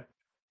question.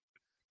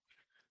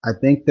 I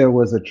think there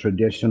was a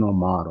traditional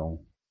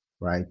model,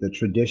 right? The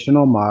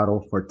traditional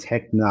model for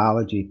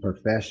technology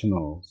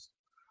professionals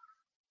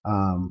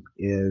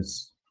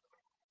is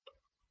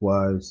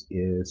was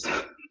is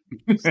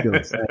still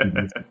the same.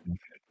 Basically.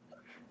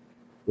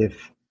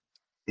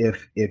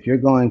 If if you're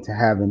going to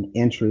have an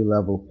entry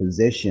level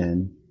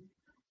position,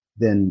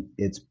 then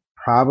it's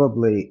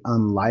probably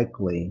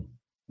unlikely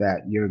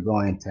that you're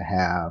going to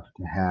have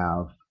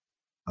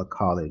a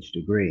college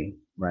degree,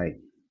 right?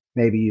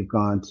 Maybe you've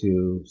gone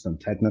to some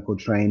technical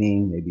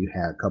training, maybe you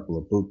had a couple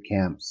of boot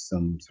camps,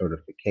 some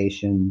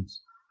certifications,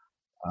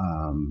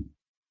 um,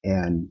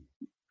 and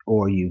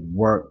or you've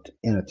worked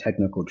in a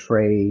technical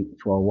trade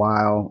for a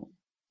while.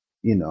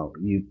 You know,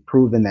 you've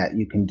proven that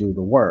you can do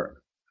the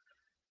work.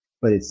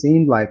 But it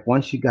seemed like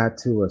once you got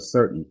to a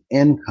certain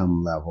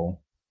income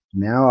level,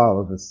 now all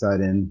of a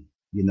sudden,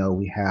 you know,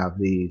 we have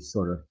these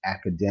sort of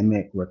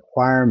academic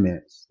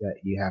requirements that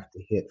you have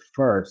to hit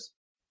first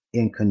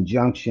in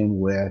conjunction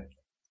with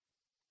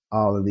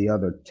all of the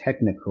other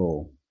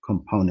technical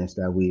components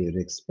that we would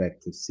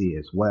expect to see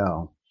as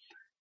well.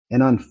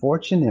 And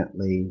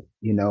unfortunately,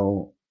 you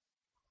know,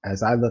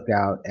 as I look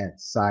out at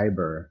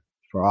cyber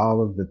for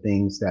all of the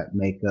things that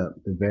make up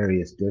the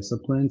various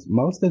disciplines,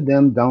 most of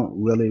them don't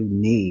really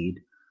need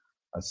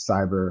a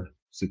cyber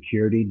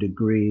security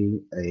degree,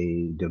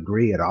 a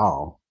degree at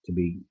all, to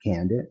be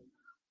candid.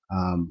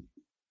 Um,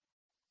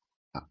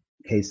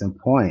 Case in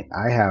point,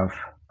 I have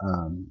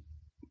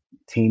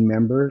team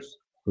members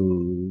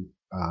who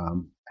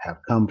have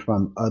come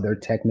from other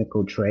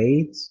technical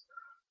trades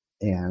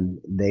and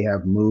they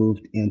have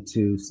moved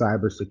into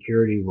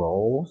cybersecurity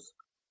roles.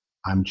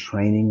 I'm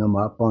training them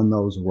up on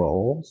those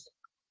roles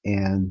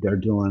and they're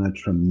doing a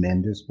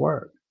tremendous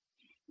work.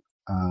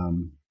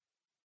 Um,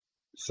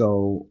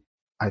 so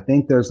I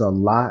think there's a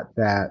lot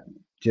that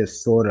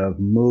just sort of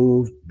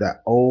moved the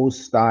old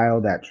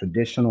style, that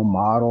traditional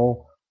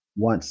model,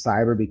 once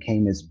cyber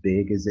became as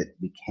big as it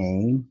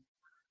became.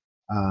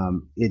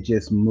 it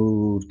just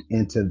moved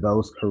into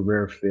those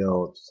career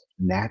fields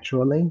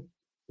naturally,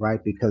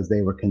 right? Because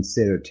they were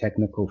considered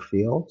technical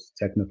fields,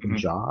 technical Mhm.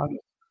 jobs.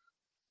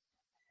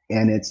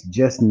 And it's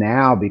just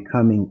now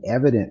becoming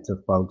evident to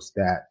folks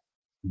that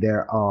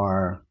there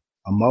are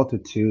a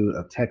multitude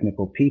of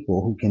technical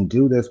people who can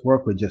do this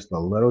work with just a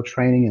little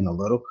training and a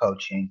little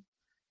coaching.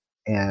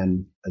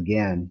 And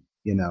again,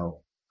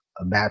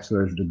 a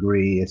bachelor's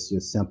degree is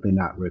just simply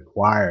not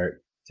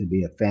required to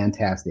be a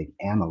fantastic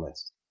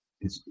analyst.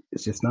 It's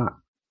just not.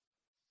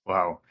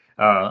 Wow.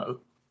 Uh,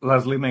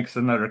 Leslie makes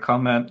another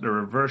comment. The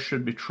reverse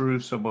should be true.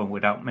 Someone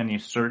without many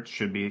certs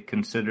should be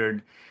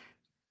considered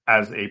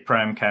as a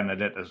prime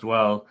candidate as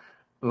well.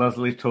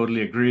 Leslie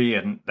totally agree,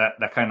 and that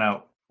kind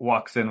of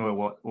walks in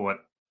with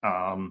what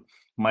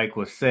Mike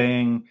was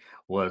saying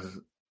was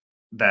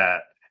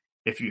that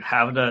if you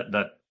have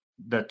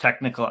the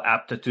technical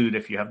aptitude,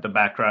 if you have the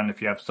background,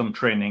 if you have some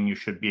training, you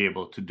should be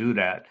able to do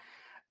that.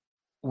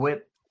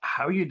 With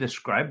how you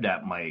describe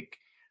that, Mike,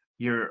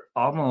 you're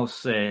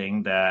almost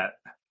saying that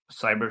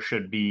cyber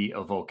should be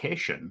a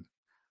vocation.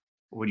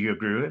 Would you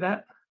agree with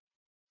that?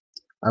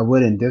 I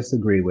wouldn't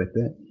disagree with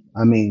it.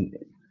 I mean,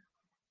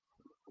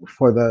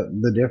 for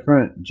the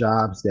different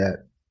jobs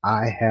that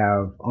I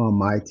have on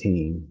my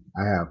team,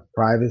 I have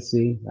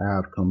privacy, I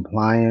have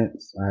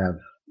compliance, I have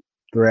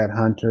threat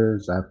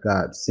hunters, I've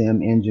got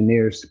SIM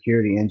engineers,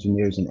 security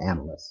engineers, and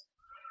analysts.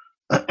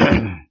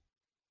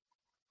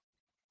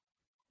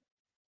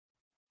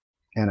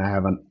 And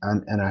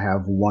I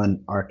have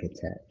one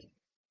architect.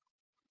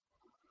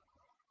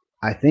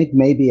 I think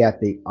maybe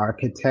at the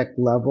architect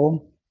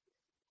level,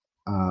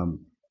 um,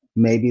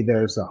 maybe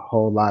there's a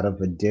whole lot of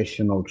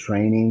additional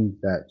training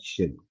that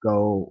should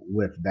go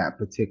with that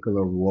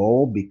particular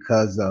role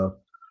because of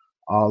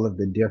all of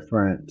the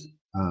different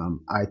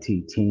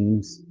IT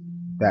teams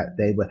that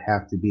they would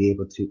have to be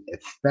able to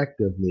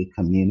effectively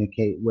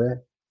communicate with.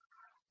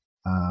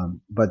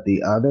 But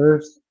the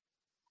others,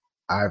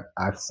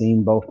 I've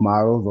seen both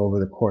models over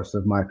the course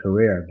of my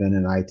career. I've been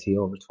in IT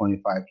over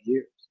 25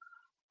 years.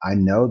 I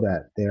know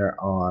that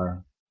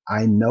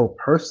I know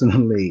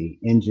personally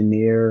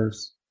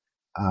engineers,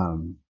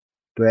 um,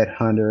 threat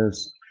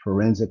hunters,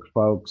 forensic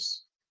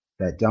folks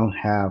that don't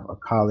have a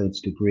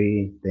college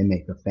degree. They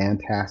make a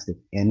fantastic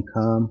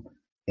income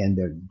and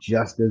they're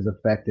just as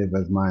effective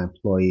as my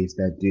employees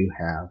that do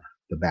have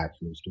the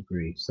bachelor's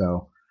degree.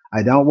 So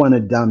I don't want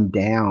to dumb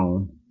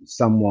down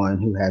someone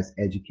who has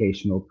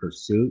educational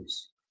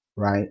pursuits,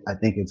 right? I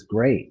think it's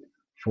great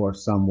for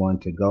someone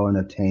to go and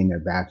obtain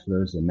their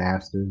bachelor's or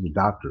master's or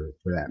doctorate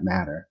for that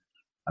matter.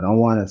 I don't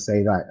want to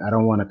say that, I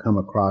don't want to come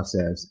across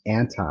as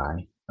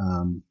anti,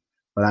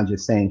 but I'm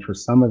just saying for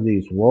some of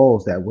these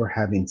roles that we're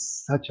having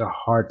such a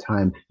hard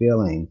time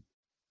filling,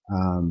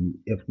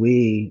 if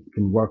we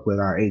can work with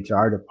our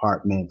HR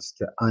departments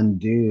to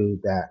undo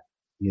that,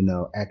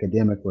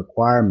 academic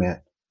requirement,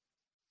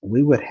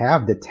 we would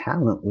have the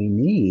talent we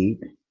need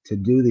to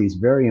do these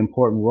very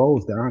important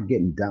roles that aren't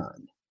getting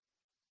done.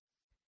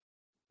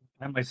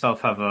 I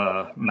myself have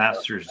a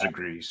master's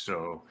degree,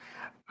 so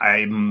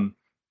I'm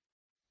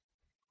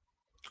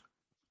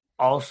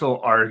also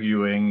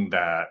arguing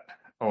that,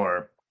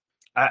 or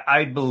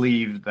I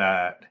believe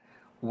that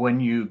when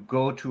you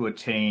go to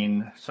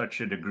attain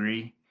such a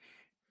degree,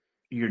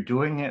 you're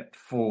doing it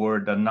for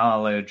the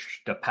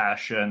knowledge, the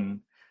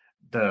passion,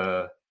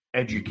 the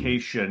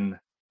education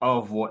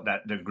of what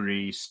that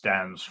degree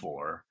stands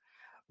for,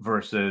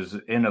 versus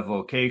in a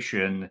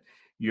vocation,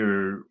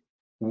 you're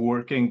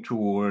working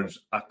towards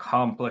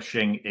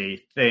accomplishing a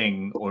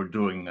thing or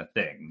doing a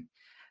thing.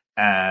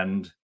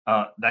 And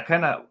that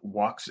kind of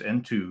walks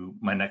into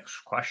my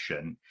next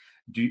question.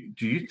 Do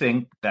you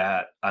think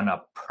that an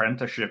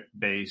apprenticeship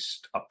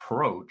based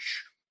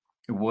approach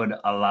would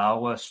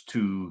allow us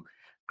to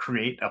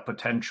create a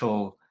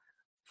potential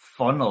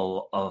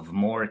funnel of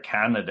more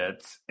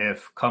candidates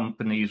if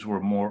companies were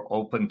more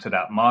open to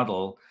that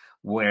model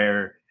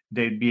where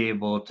they'd be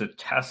able to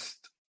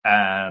test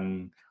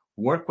and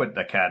work with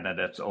the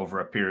candidates over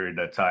a period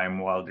of time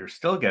while they're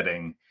still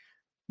getting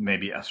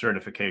maybe a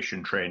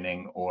certification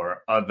training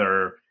or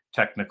other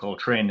technical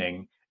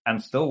training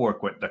and still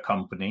work with the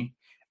company.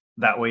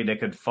 That way they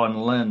could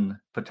funnel in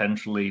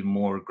potentially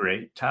more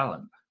great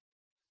talent.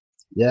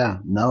 Yeah,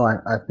 no,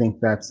 I think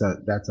that's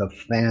a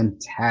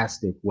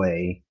fantastic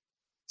way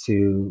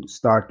to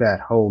start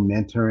that whole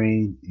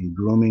mentoring and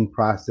grooming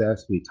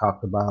process we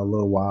talked about a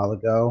little while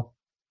ago.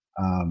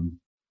 Um,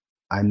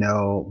 I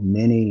know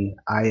many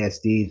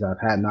ISDs,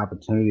 I've had an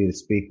opportunity to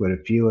speak with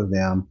a few of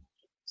them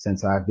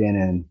since I've been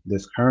in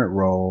this current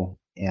role.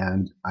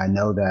 And I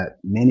know that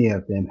many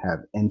of them have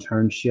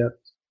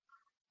internships,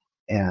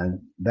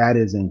 and that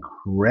is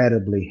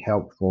incredibly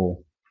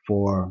helpful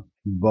for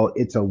both.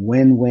 It's a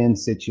win-win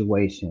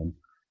situation.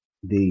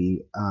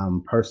 The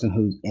person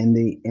who's in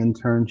the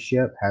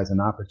internship has an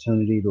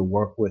opportunity to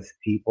work with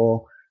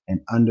people and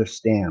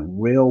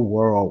understand real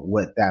world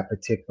what that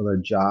particular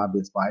job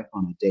is like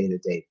on a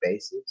day-to-day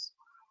basis.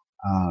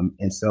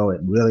 And so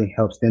it really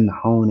helps them to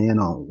hone in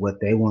on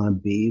what they want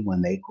to be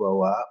when they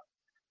grow up.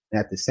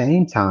 At the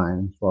same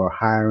time, for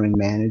hiring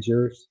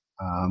managers,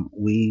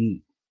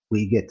 we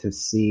get to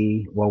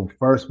see, well,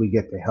 first we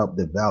get to help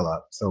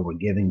develop, so we're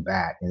giving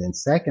back, and then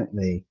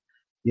secondly,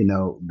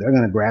 they're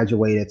going to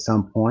graduate at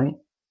some point,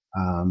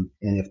 and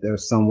if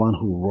there's someone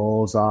who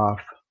rolls off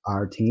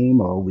our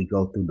team, or we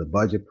go through the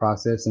budget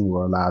process and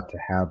we're allowed to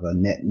have a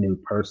net new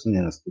person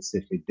in a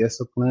specific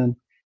discipline,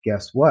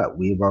 guess what?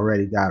 We've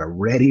already got a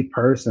ready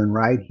person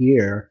right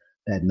here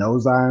that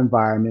knows our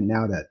environment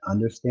now, that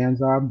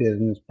understands our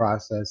business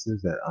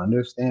processes, that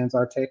understands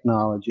our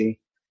technology,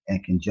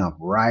 and can jump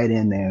right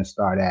in there and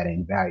start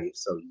adding value.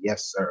 So,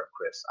 yes, sir,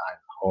 Chris, I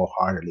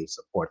wholeheartedly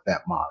support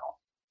that model.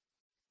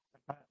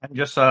 And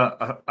just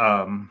a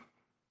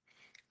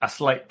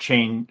slight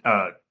change,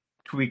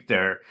 tweak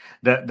there.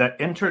 The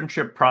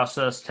internship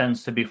process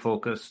tends to be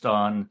focused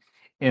on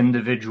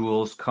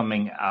individuals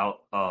coming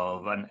out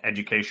of an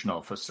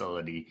educational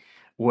facility,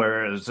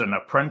 whereas an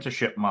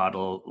apprenticeship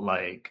model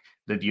like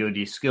the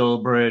DoD Skill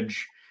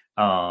Bridge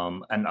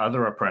and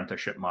other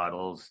apprenticeship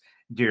models,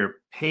 they're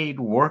paid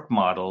work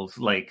models,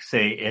 like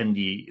say in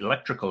the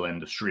electrical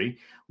industry,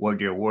 where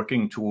you're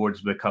working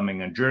towards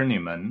becoming a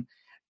journeyman,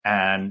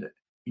 and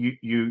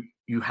you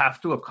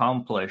have to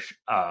accomplish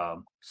a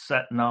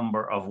set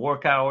number of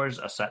work hours,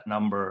 a set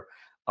number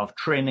of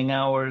training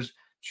hours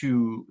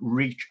to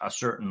reach a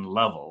certain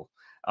level.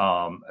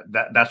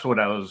 That's what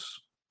I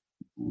was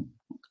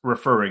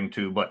referring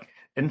to. But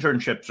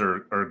internships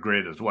are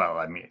great as well.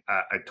 I mean,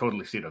 I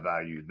totally see the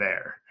value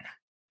there.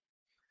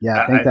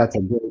 Yeah, I think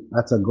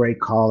that's a great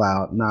call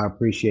out, and I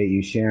appreciate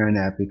you sharing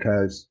that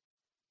because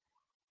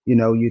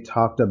you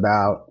talked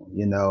about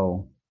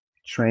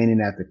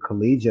training at the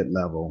collegiate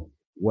level.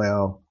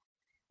 Well,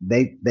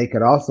 they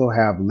could also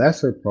have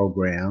lesser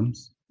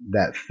programs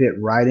that fit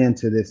right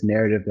into this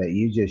narrative that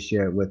you just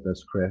shared with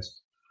us,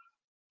 Chris,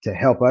 to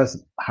help us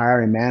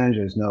hiring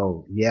managers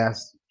know,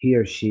 yes, he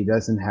or she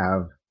doesn't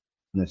have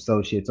an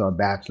associate's or a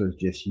bachelor's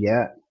just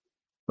yet,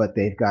 but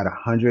they've got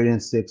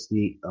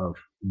 160 of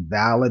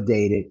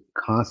validated,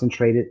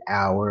 concentrated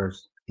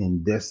hours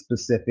in this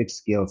specific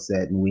skill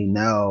set, and we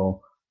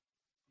know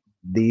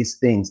these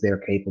things they're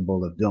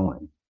capable of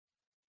doing.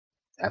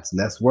 That's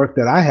less work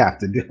that I have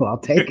to do. I'll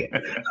take it.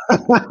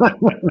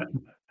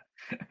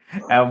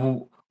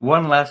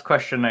 One last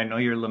question. I know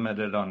you're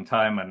limited on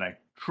time, and I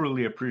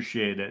truly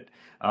appreciate it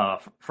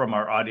from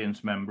our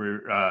audience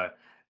member,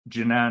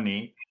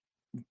 Gianni.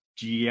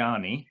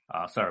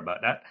 Sorry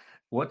about that.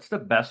 What's the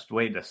best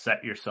way to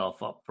set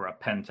yourself up for a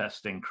pen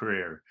testing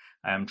career?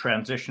 I am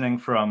transitioning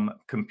from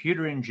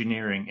computer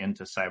engineering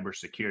into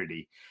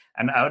cybersecurity.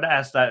 And I would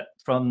ask that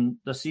from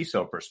the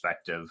CISO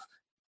perspective.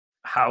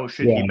 How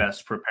should he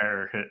best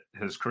prepare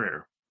his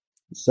career?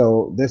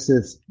 So this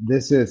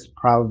is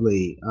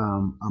probably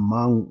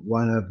among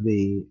one of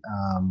the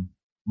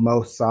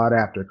most sought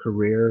after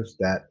careers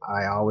that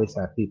I always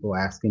have people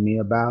asking me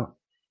about.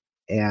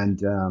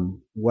 And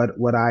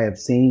what I have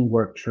seen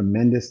work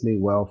tremendously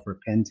well for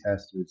pen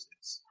testers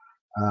is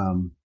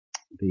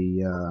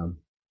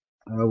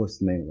what's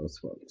the name of those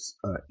folks?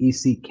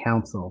 EC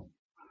Council.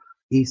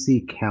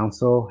 EC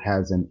Council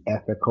has an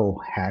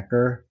ethical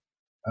hacker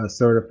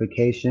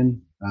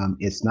certification.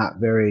 It's not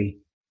very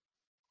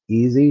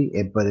easy,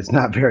 but it's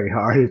not very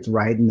hard. It's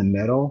right in the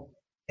middle.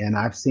 And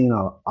I've seen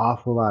an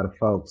awful lot of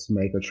folks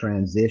make a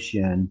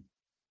transition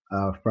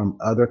from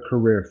other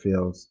career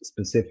fields,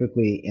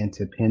 specifically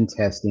into pen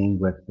testing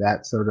with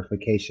that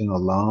certification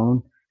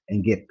alone,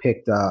 and get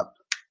picked up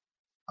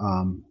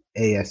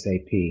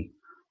ASAP.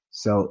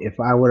 So if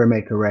I were to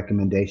make a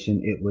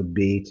recommendation, it would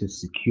be to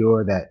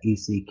secure that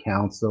EC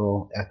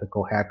Council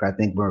ethical hacker. I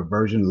think we're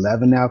version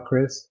 11 now,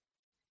 Chris.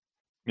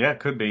 Yeah, it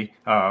could be.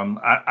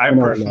 I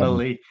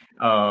personally,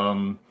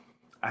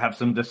 I have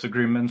some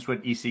disagreements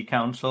with EC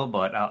Council,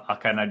 but I'll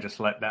kind of just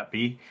let that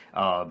be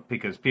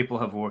because people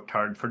have worked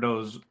hard for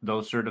those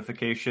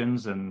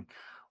certifications, and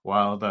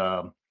while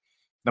the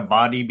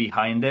body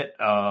behind it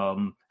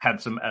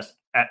had some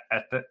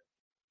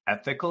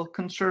ethical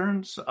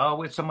concerns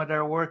with some of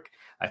their work,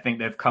 I think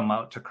they've come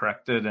out to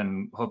correct it,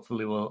 and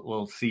hopefully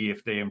we'll see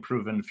if they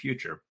improve in the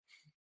future.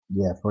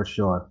 Yeah, for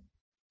sure.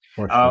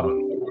 For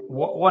sure.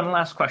 One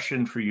last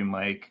question for you,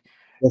 Mike.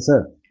 Yes,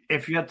 sir.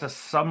 If you had to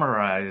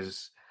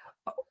summarize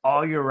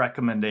all your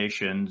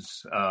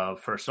recommendations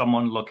for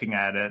someone looking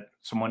at it,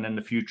 someone in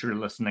the future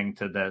listening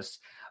to this,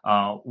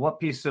 what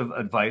piece of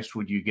advice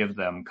would you give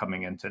them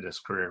coming into this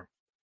career?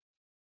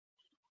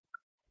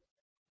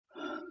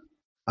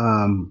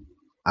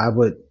 I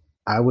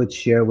would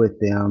share with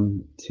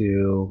them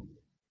to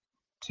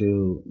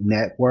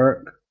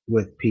network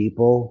with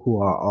people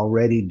who are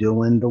already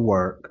doing the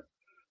work,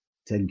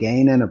 to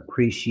gain an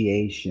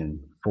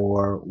appreciation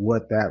for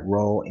what that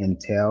role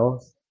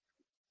entails,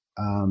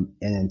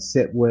 and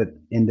sit with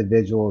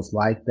individuals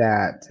like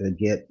that to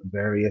get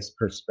various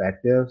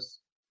perspectives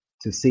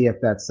to see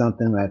if that's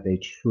something that they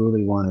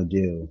truly want to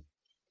do.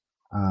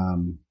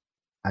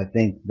 I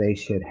think they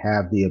should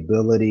have the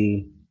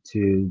ability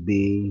to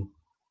be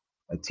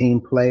a team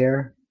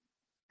player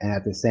and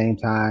at the same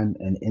time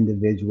an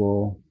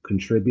individual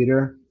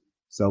contributor.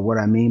 So what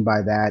I mean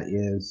by that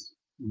is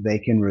they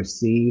can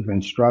receive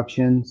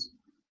instructions,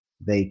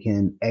 they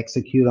can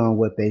execute on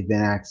what they've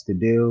been asked to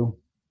do,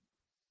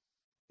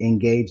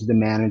 engage the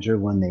manager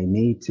when they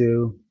need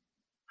to,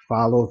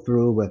 follow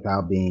through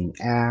without being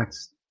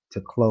asked to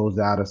close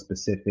out a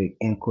specific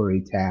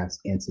inquiry, task,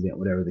 incident,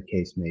 whatever the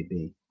case may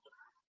be.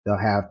 They'll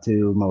have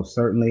to most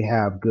certainly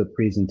have good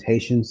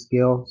presentation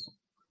skills,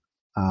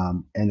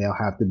 and they'll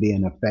have to be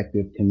an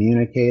effective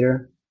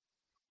communicator.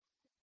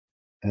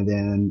 And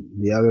then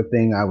the other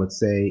thing I would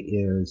say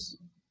is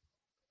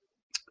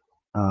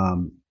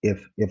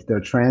if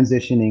they're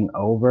transitioning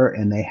over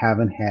and they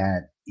haven't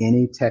had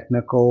any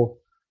technical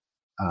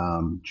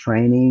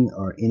training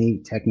or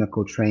any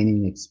technical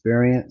training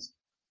experience,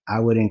 I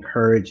would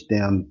encourage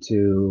them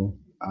to,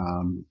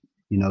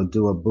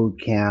 do a boot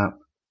camp,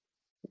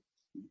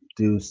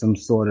 do some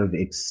sort of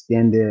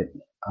extended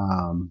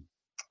um,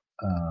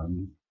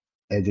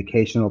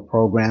 educational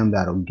program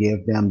that'll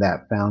give them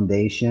that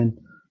foundation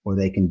where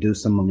they can do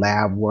some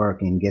lab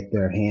work and get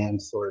their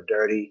hands sort of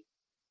dirty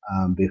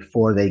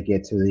before they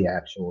get to the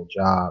actual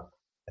job.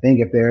 I think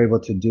if they're able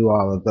to do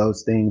all of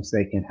those things,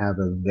 they can have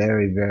a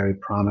very, very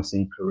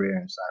promising career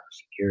in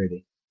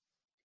cybersecurity.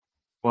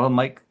 Well,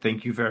 Mike,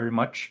 thank you very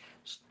much.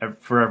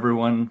 For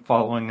everyone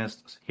following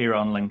us here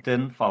on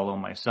LinkedIn, follow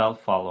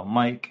myself, follow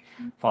Mike,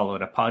 follow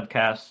the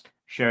podcast,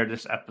 share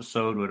this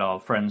episode with all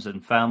friends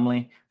and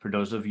family. For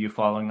those of you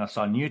following us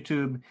on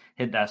YouTube,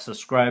 hit that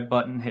subscribe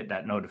button, hit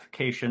that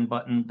notification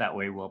button. That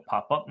way we'll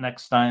pop up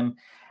next time.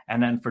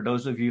 And then for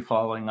those of you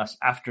following us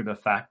after the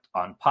fact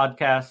on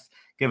podcasts,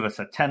 give us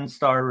a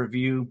 10-star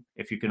review.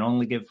 If you can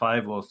only give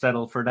 5, we'll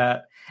settle for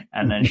that.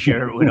 And then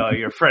share it with all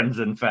your friends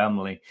and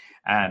family.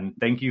 And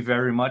thank you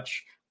very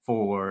much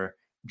for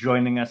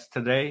joining us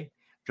today.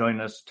 Join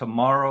us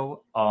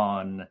tomorrow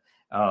on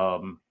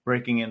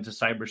Breaking into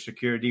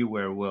Cybersecurity,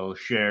 where we'll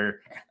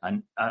share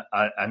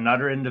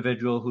another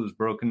individual who's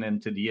broken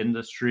into the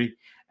industry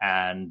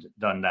and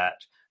done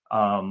that.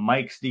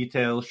 Mike's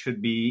details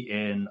should be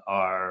in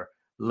our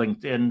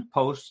LinkedIn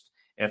post.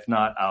 If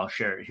not, I'll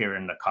share it here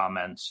in the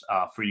comments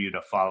for you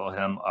to follow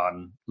him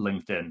on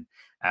LinkedIn.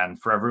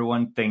 And for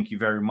everyone, thank you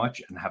very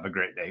much and have a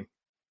great day.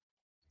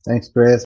 Thanks, Chris.